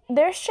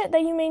there's shit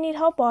that you may need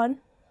help on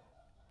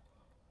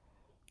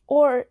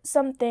or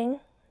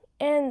something,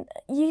 and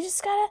you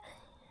just gotta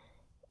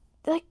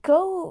like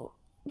go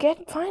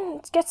get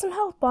some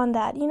help on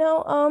that, you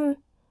know.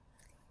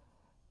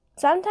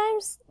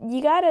 Sometimes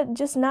you gotta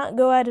just not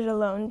go at it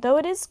alone. Though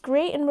it is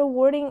great and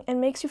rewarding and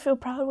makes you feel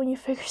proud when you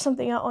figure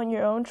something out on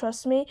your own,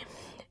 trust me,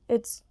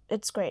 it's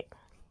great.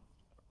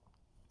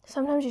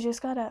 Sometimes you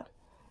just gotta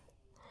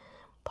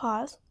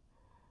pause,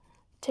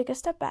 take a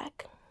step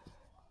back,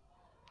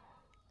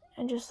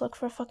 and just look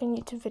for a fucking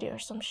YouTube video or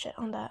some shit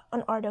on that,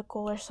 an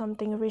article or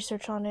something,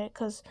 research on it,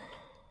 because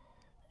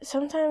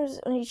sometimes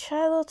when you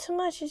try a little too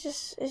much, it's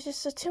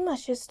just too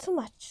much.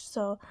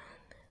 So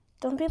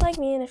don't be like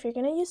me, and if you're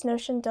gonna use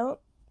Notion, don't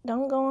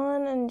go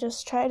on and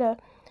just try to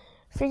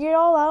figure it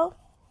all out.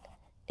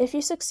 If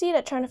you succeed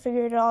at trying to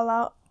figure it all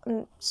out,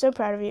 I'm so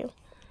proud of you.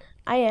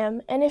 I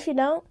am. And if you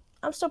don't,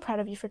 I'm still proud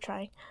of you for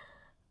trying.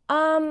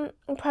 I'm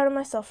proud of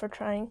myself for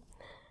trying.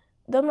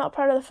 Though I'm not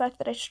proud of the fact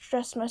that I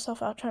stressed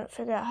myself out trying to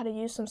figure out how to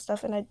use some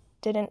stuff and I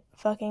didn't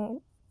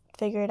fucking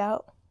figure it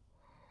out.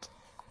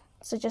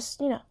 So just,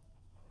 YouTube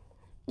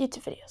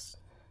videos.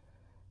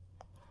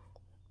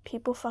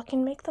 People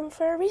fucking make them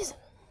for a reason.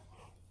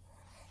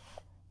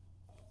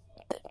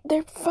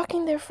 They're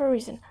fucking there for a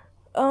reason.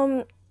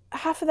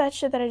 Half of that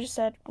shit that I just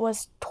said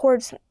was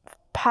towards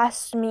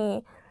past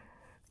me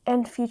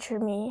and future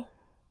me.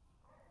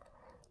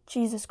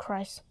 Jesus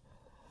Christ.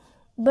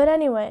 But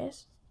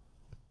anyways,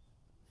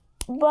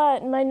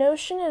 my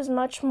Notion is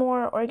much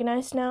more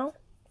organized now.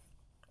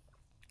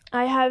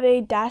 I have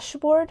a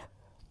dashboard.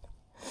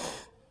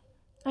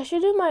 I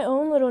should do my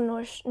own little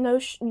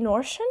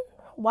Notion?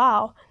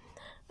 Wow.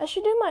 I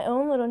should do my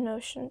own little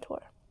Notion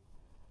tour.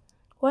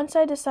 Once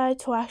I decide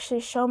to actually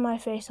show my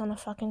face on the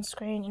fucking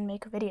screen and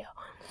make a video.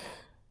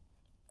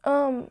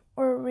 Or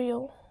a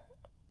reel.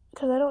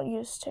 Because I don't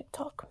use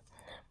TikTok.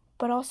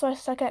 But also I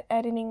suck at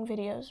editing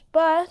videos.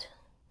 But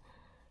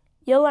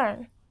you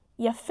learn.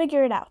 You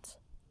figure it out.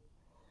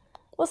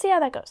 We'll see how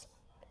that goes.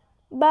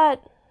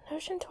 But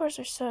Notion tours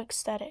are so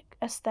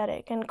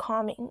aesthetic and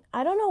calming.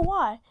 I don't know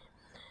why.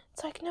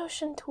 It's like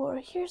Notion tour.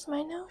 Here's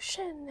my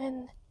Notion.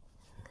 And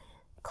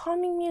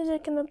calming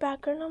music in the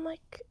background. I'm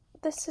like,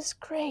 this is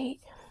great.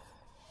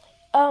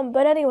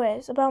 But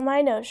anyways, about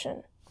my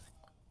Notion.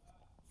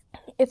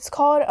 It's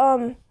called,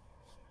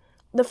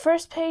 the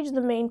first page, the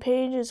main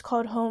page, is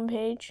called Home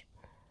Page.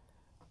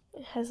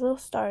 It has little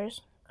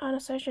stars.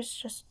 Honestly, I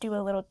just do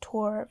a little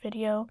tour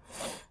video.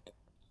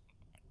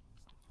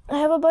 I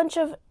have a bunch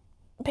of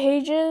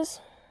pages.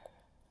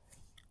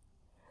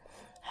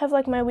 I have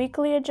like my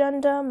weekly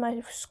agenda,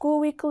 my school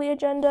weekly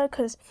agenda,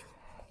 because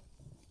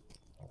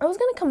I was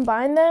going to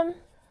combine them,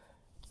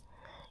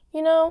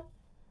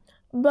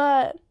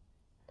 but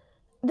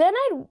then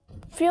I'd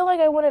feel like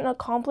I wouldn't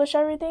accomplish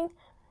everything,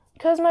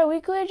 because my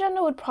weekly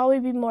agenda would probably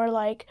be more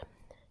like,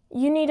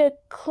 you need to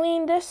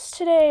clean this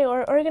today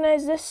or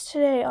organize this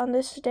today on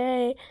this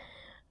day,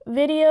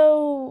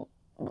 video,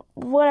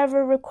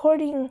 whatever,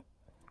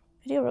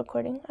 video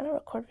recording, I don't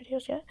record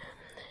videos yet,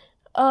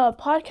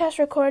 podcast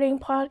recording,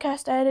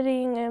 podcast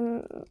editing,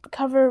 and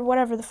cover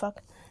whatever the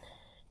fuck.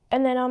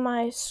 And then on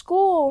my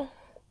school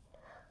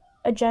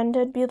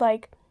agenda, it'd be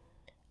like,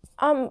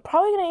 I'm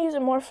probably going to use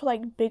it more for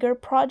like bigger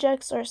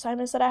projects or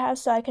assignments that I have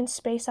so I can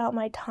space out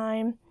my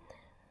time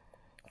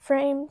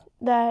frame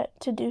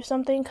to do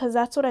something, because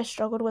that's what I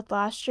struggled with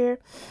last year.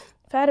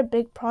 If I had a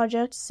big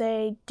project,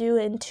 say due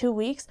in 2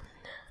 weeks,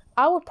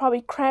 I would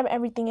probably cram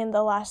everything in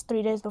the last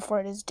 3 days before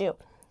it is due.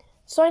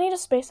 So I need to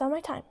space out my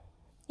time,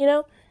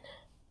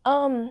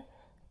 and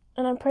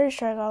I'm pretty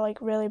sure I got like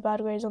really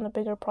bad grades on the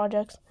bigger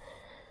projects.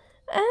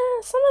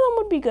 Some of them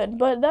would be good,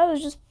 but that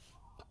was just,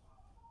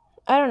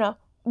 I don't know.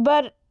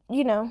 But,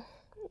 yeah,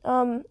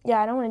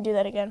 I don't want to do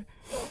that again.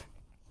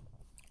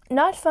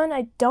 Not fun.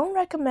 I don't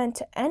recommend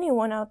to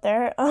anyone out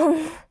there.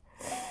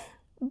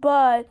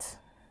 But,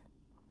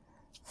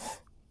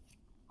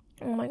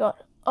 oh my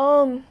god.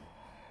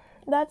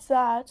 That's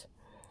that.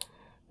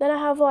 Then I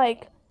have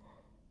like,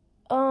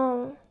 I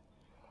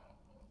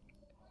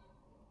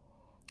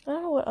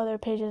don't know what other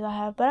pages I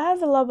have, but I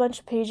have a bunch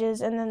of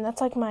pages, and then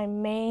that's like my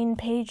main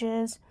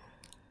pages.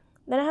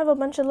 Then I have a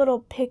bunch of little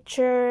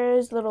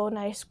pictures, little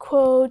nice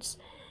quotes,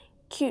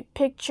 cute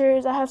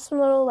pictures. I have some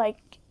little like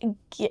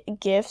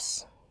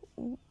GIFs.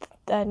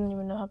 I don't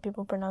even know how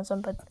people pronounce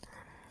them, but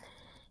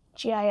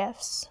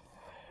GIFs.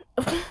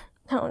 I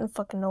don't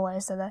fucking know why I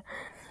said that.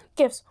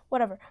 GIFs,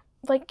 whatever.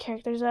 Like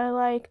characters that I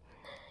like.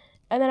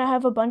 And then I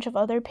have a bunch of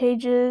other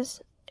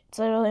pages. It's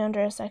literally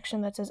under a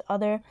section that says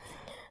other.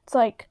 It's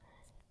like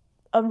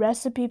a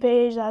recipe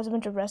page that has a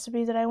bunch of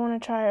recipes that I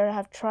want to try or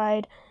have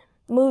tried,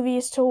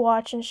 movies to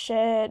watch and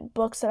shit,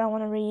 books that I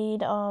want to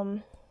read,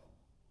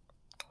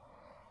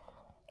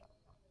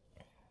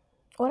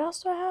 what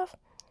else do I have?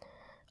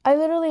 I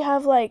literally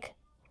have like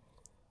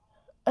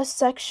a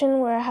section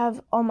where I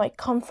have all my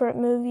comfort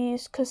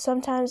movies, because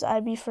sometimes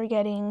I'd be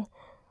forgetting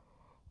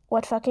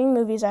what fucking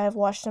movies I have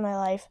watched in my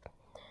life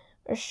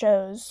or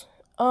shows.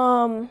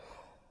 A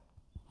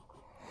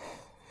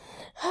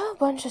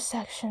bunch of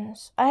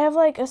sections. I have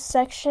like a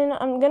section.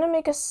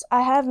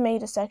 I have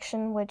made a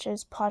section which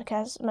is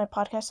my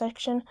podcast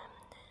section,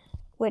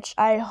 which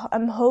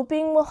I'm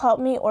hoping will help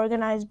me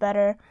organize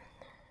better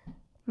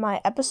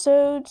my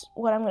episodes,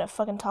 what I'm gonna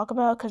fucking talk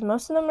about, because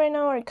most of them right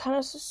now are kind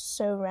of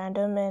so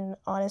random, and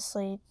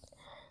honestly,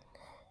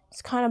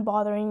 it's kind of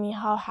bothering me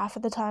how half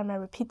of the time I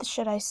repeat the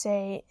shit I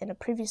say in a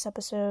previous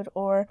episode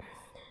or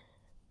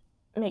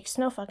makes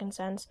no fucking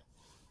sense.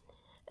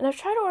 And I've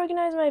tried to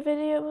organize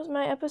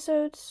my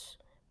episodes,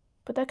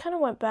 but that kind of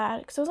went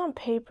bad because it was on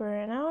paper,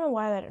 and I don't know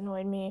why that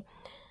annoyed me.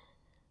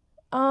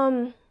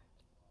 I've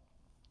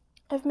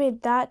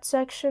made that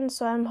section,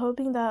 so I'm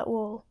hoping that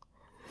will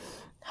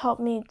help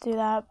me do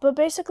that. But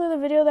basically, the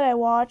video that I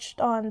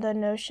watched on the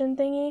Notion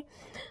thingy,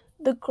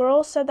 the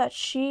girl said that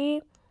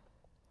she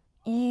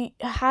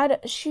had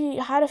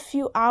a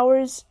few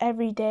hours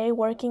every day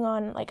working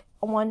on like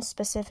one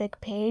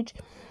specific page.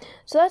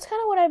 So that's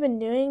kind of what I've been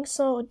doing.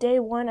 So day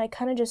one, I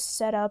kind of just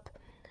set up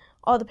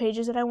all the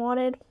pages that I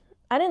wanted.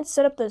 I didn't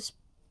set up those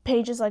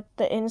pages like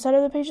the inside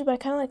of the pages, but I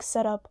kind of like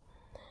set up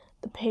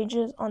the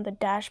pages on the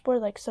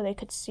dashboard, like so you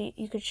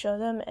could show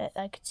them,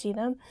 I could see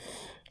them,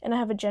 and I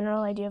have a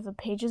general idea of the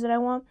pages that I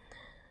want.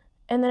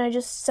 And then I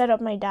just set up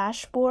my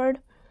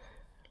dashboard.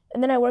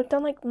 And then I worked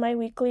on like my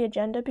weekly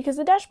agenda because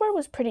the dashboard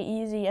was pretty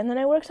easy. And then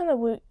I worked on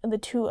the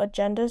two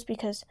agendas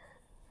because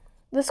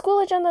the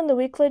school agenda and the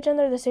weekly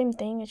agenda are the same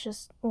thing. It's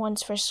just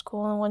one's for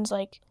school and one's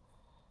like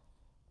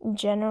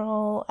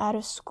general out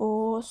of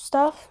school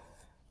stuff.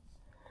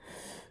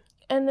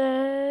 And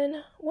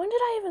then when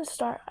did I even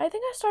start? I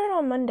think I started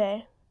on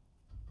Monday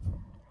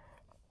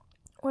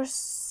or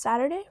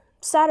Saturday.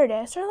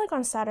 I started like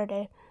on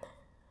Saturday.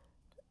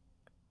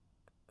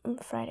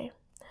 Saturday.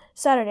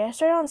 I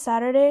started on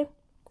Saturday.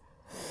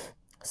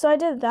 So I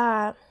did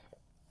that.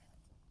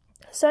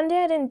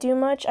 Sunday I didn't do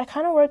much. I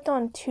kind of worked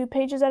on 2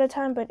 pages at a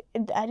time, but I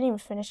didn't even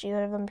finish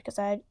either of them because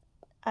I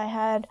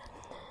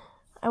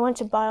went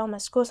to buy all my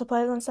school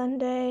supplies on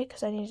Sunday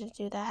because I needed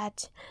to do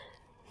that.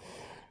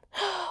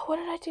 What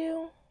did I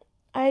do?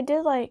 I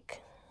did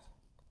like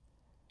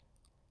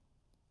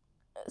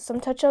some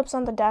touch-ups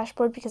on the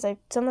dashboard because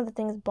some of the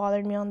things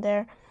bothered me on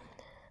there.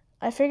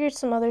 I figured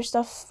some other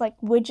stuff like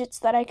widgets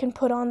that I can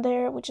put on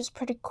there, which is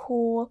pretty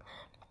cool.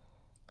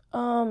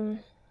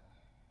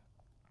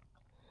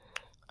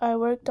 I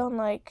worked on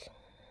like,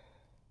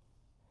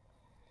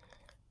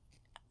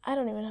 I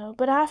don't even know,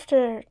 but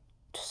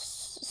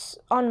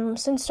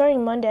since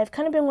starting Monday, I've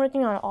kind of been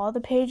working on all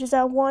the pages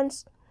at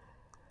once.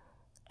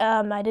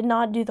 I did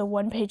not do the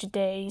 1 page a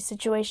day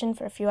situation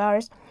for a few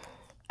hours.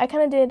 I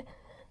kind of did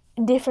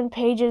different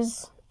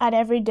pages at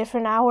every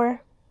different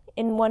hour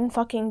in one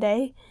fucking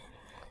day,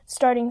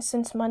 starting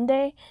since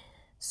Monday.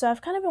 So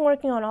I've kind of been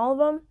working on all of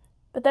them,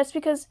 but that's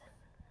because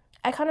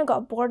I kind of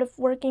got bored of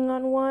working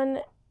on one,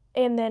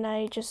 and then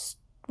I just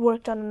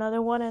worked on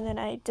another one, and then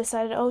I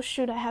decided, oh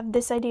shoot, I have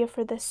this idea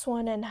for this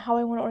one and how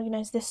I want to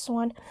organize this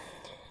one.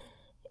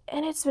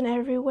 And it's been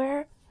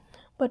everywhere.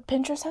 But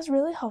Pinterest has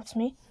really helped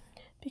me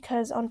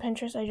because on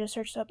Pinterest I just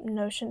searched up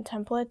Notion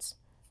templates.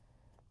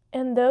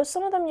 And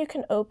some of them you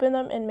can open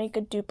them and make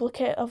a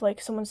duplicate of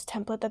like someone's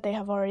template that they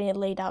have already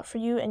laid out for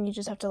you, and you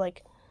just have to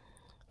like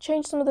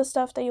change some of the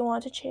stuff that you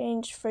want to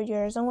change for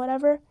yours and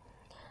whatever.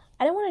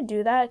 I didn't want to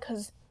do that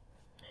because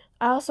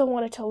I also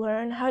wanted to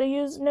learn how to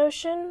use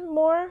Notion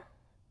more,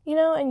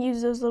 and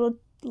use those little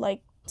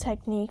like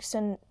techniques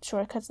and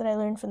shortcuts that I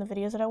learned from the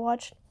videos that I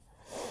watched.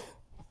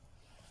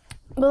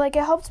 But like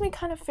it helped me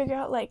kind of figure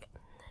out like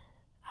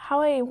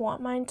how I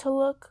want mine to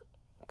look,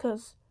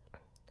 because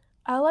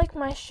I like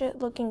my shit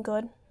looking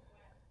good.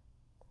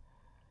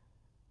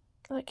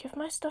 Like if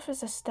my stuff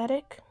is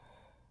aesthetic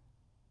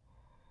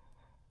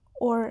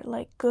or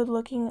like good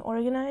looking and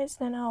organized,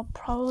 then I'll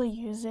probably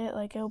use it.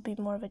 Like it'll be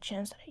more of a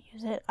chance that I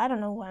use it. I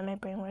don't know why my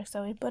brain works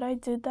that way, but I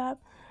did that.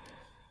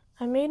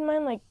 I made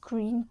mine like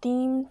green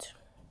themed,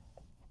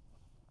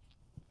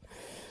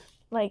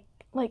 like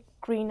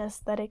green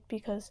aesthetic,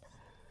 because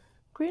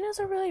green is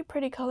a really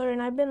pretty color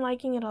and I've been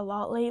liking it a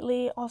lot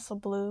lately. Also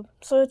blue,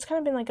 so it's kind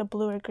of been like a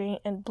blue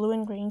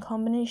and green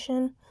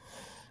combination.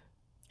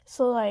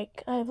 So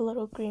like I have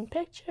little green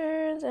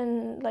pictures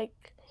and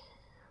like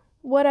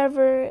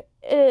whatever,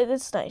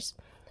 it's nice.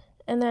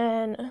 And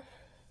then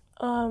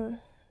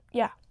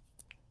yeah,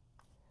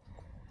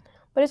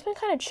 but it's been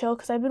kind of chill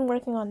because I've been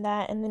working on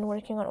that and then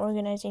working on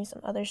organizing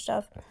some other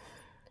stuff,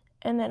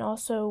 and then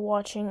also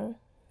watching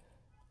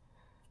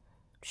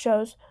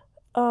shows.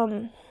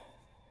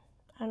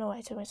 I don't know why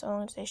I took me so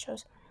long to say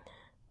shows,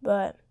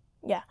 but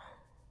yeah,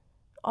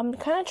 I'm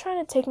kind of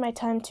trying to take my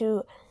time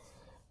to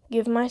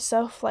give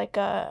myself like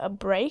a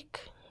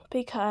break,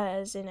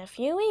 because in a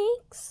few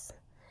weeks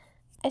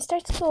I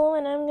start school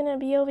and I'm gonna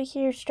be over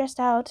here stressed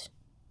out.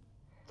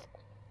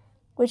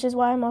 which is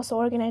why I'm also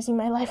organizing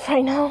my life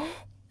right now.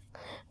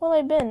 Well,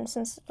 I've been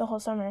since the whole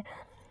summer,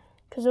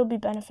 because it'll be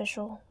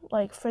beneficial,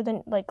 like, for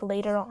the, like,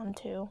 later on,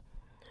 too.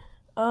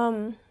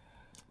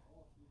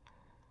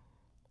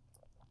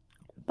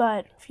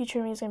 But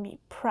future me is going to be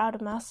proud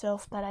of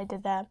myself that I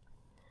did that.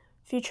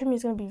 Future me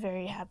is going to be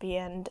very happy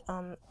and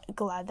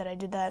glad that I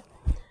did that.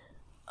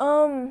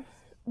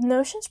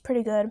 Notion's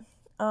pretty good.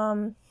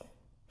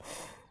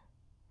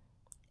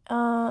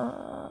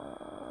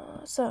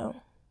 So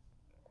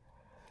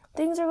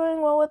things are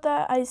going well with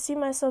that. I see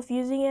myself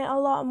using it a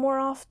lot more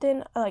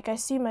often. Like, I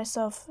see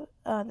myself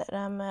that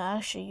I'm gonna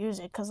actually use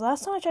it, because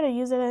last time I tried to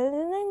use it, it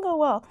didn't go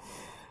well.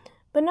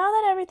 But now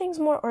that everything's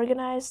more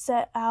organized,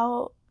 set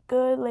out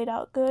good, laid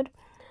out good, I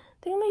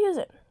think I'm gonna use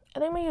it.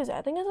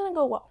 I think it's gonna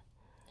go well.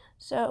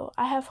 So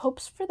I have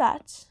hopes for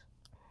that.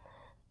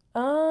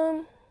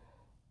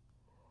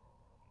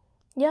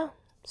 Yeah.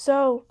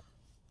 So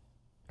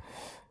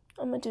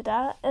I'm gonna do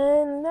that,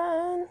 and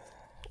then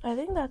I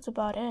think that's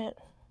about it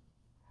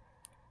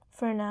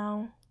for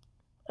now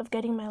of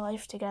getting my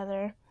life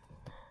together.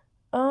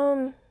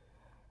 I've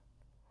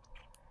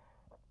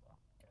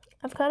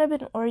kind of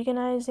been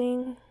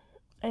organizing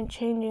and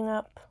changing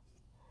up,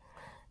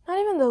 not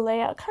even the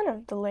layout, kind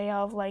of the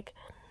layout of, like,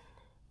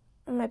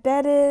 my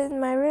bed in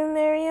my room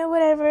area,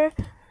 whatever,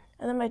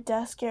 and then my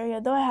desk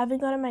area, though I haven't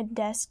gotten my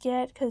desk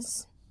yet,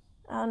 because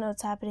I don't know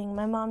what's happening.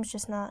 My mom's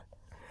just not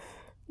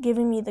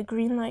giving me the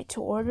green light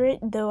to order it,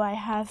 though I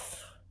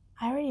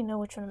already know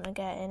which one I'm gonna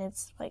get, and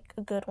it's, like,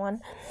 a good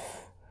one.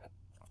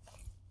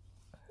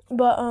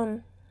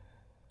 But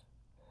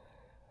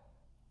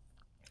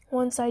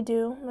once I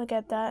do, I'm gonna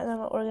get that, and I'm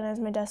gonna organize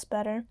my desk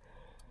better.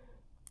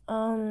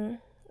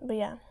 But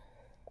yeah.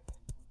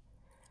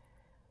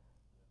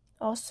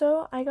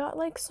 Also, I got,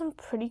 like, some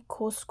pretty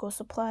cool school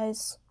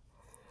supplies.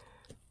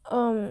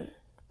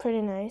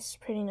 Pretty nice.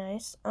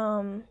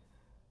 I'm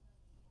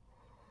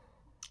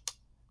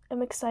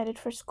excited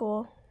for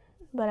school,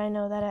 but I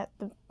know that at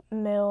the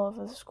middle of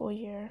the school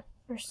year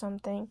or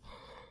something,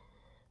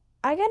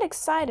 I get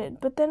excited,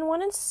 but then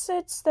when it's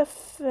I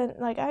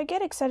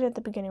get excited at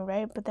the beginning,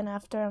 right? But then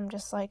after, I'm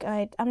just like,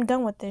 I'm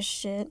done with this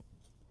shit.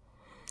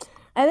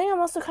 I think I'm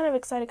also kind of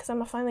excited because I'm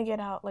gonna finally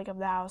get out, like, of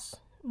the house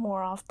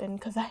more often,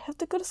 because I have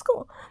to go to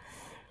school.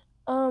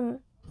 But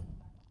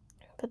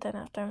then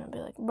after, I'm gonna be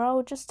like,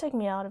 bro, just take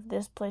me out of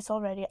this place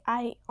already.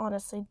 I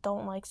honestly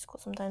don't like school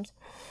sometimes.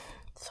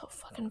 It's so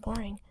fucking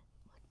boring.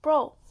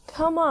 Bro,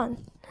 come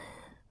on.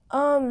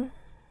 I'm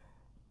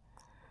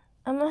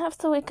gonna have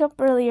to wake up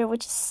earlier,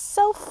 which is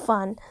so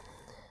fun.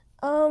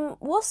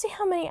 We'll see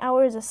how many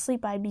hours of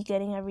sleep I be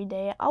getting every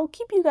day. I'll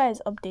keep you guys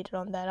updated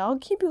on that. I'll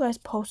keep you guys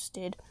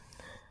posted.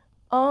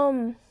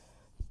 We'll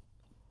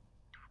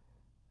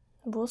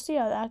see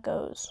how that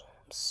goes.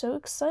 I'm so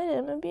excited.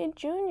 I'm gonna be a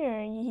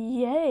junior.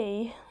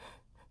 Yay.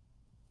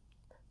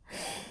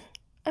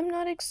 I'm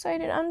not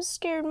excited. I'm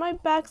scared. My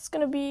back's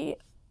gonna be,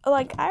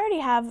 like, I already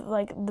have,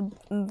 like, the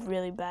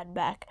really bad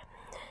back.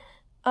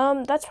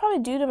 That's probably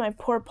due to my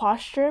poor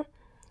posture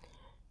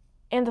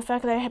and the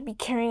fact that I be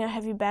carrying a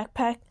heavy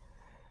backpack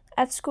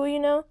at school, you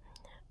know.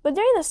 But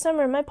during the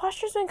summer, my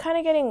posture's been kind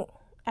of getting,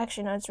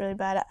 actually, no, it's really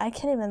bad. I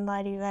can't even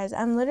lie to you guys.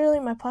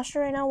 My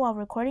posture right now while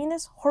recording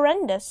this,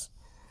 horrendous.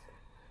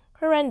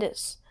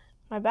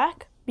 My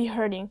back be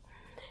hurting.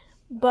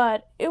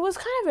 But it was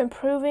kind of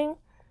improving.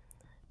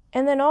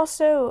 And then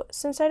also,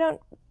 since I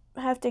don't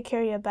have to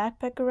carry a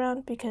backpack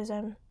around because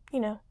I'm,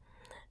 not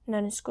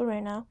in school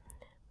right now,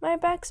 my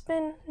back's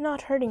been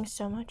not hurting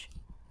so much.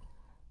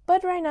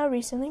 But right now,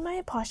 recently,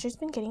 my posture's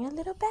been getting a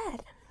little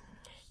bad.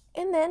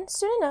 And then,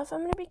 soon enough, I'm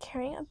going to be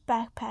carrying a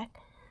backpack.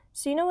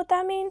 So you know what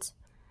that means?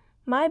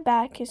 My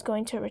back is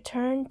going to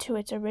return to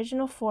its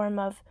original form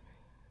of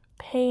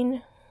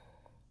pain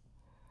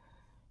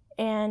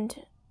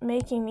and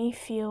making me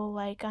feel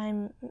like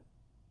I'm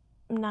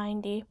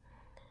 90.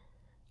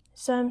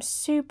 So I'm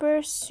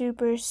super,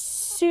 super,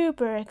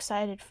 super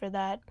excited for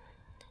that.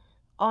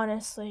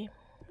 Honestly,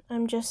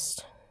 I'm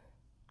just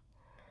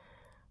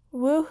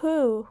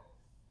woohoo,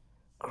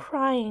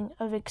 crying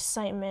of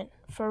excitement,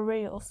 for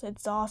reals.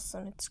 It's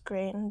awesome, it's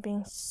great. I'm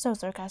being so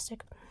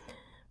sarcastic.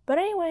 But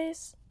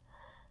anyways,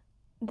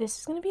 this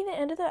is going to be the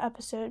end of the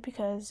episode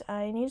because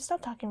I need to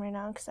stop talking right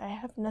now because I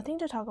have nothing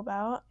to talk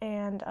about.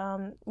 And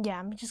yeah,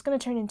 I'm just going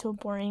to turn into a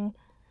boring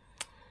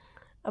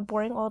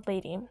old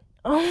lady.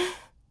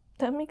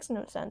 That makes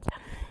no sense.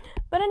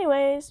 But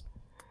anyways,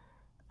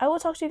 I will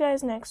talk to you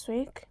guys next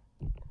week.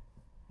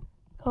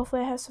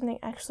 Hopefully I have something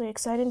actually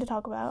exciting to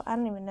talk about. I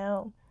don't even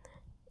know.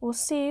 We'll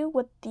see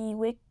what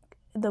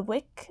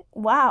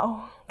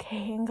wow,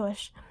 okay,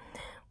 English.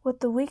 What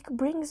the week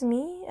brings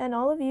me and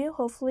all of you.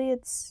 Hopefully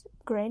it's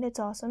great, it's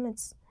awesome,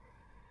 it's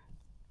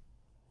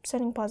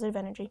sending positive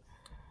energy.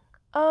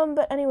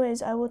 But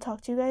anyways, I will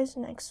talk to you guys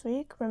next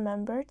week.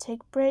 Remember,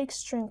 take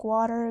breaks, drink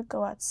water,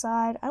 go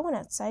outside. I went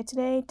outside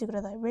today to go to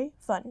the library.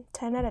 Fun.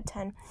 10 out of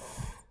 10.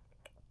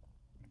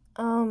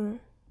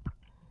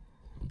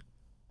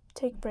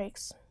 Take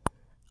breaks.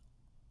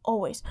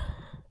 Always.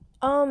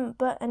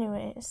 But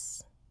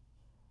anyways,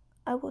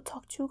 I will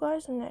talk to you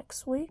guys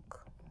next week.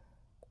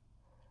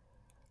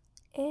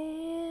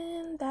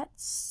 And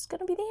that's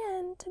gonna be the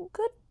end.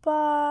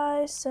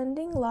 Goodbye.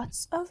 Sending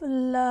lots of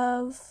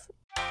love.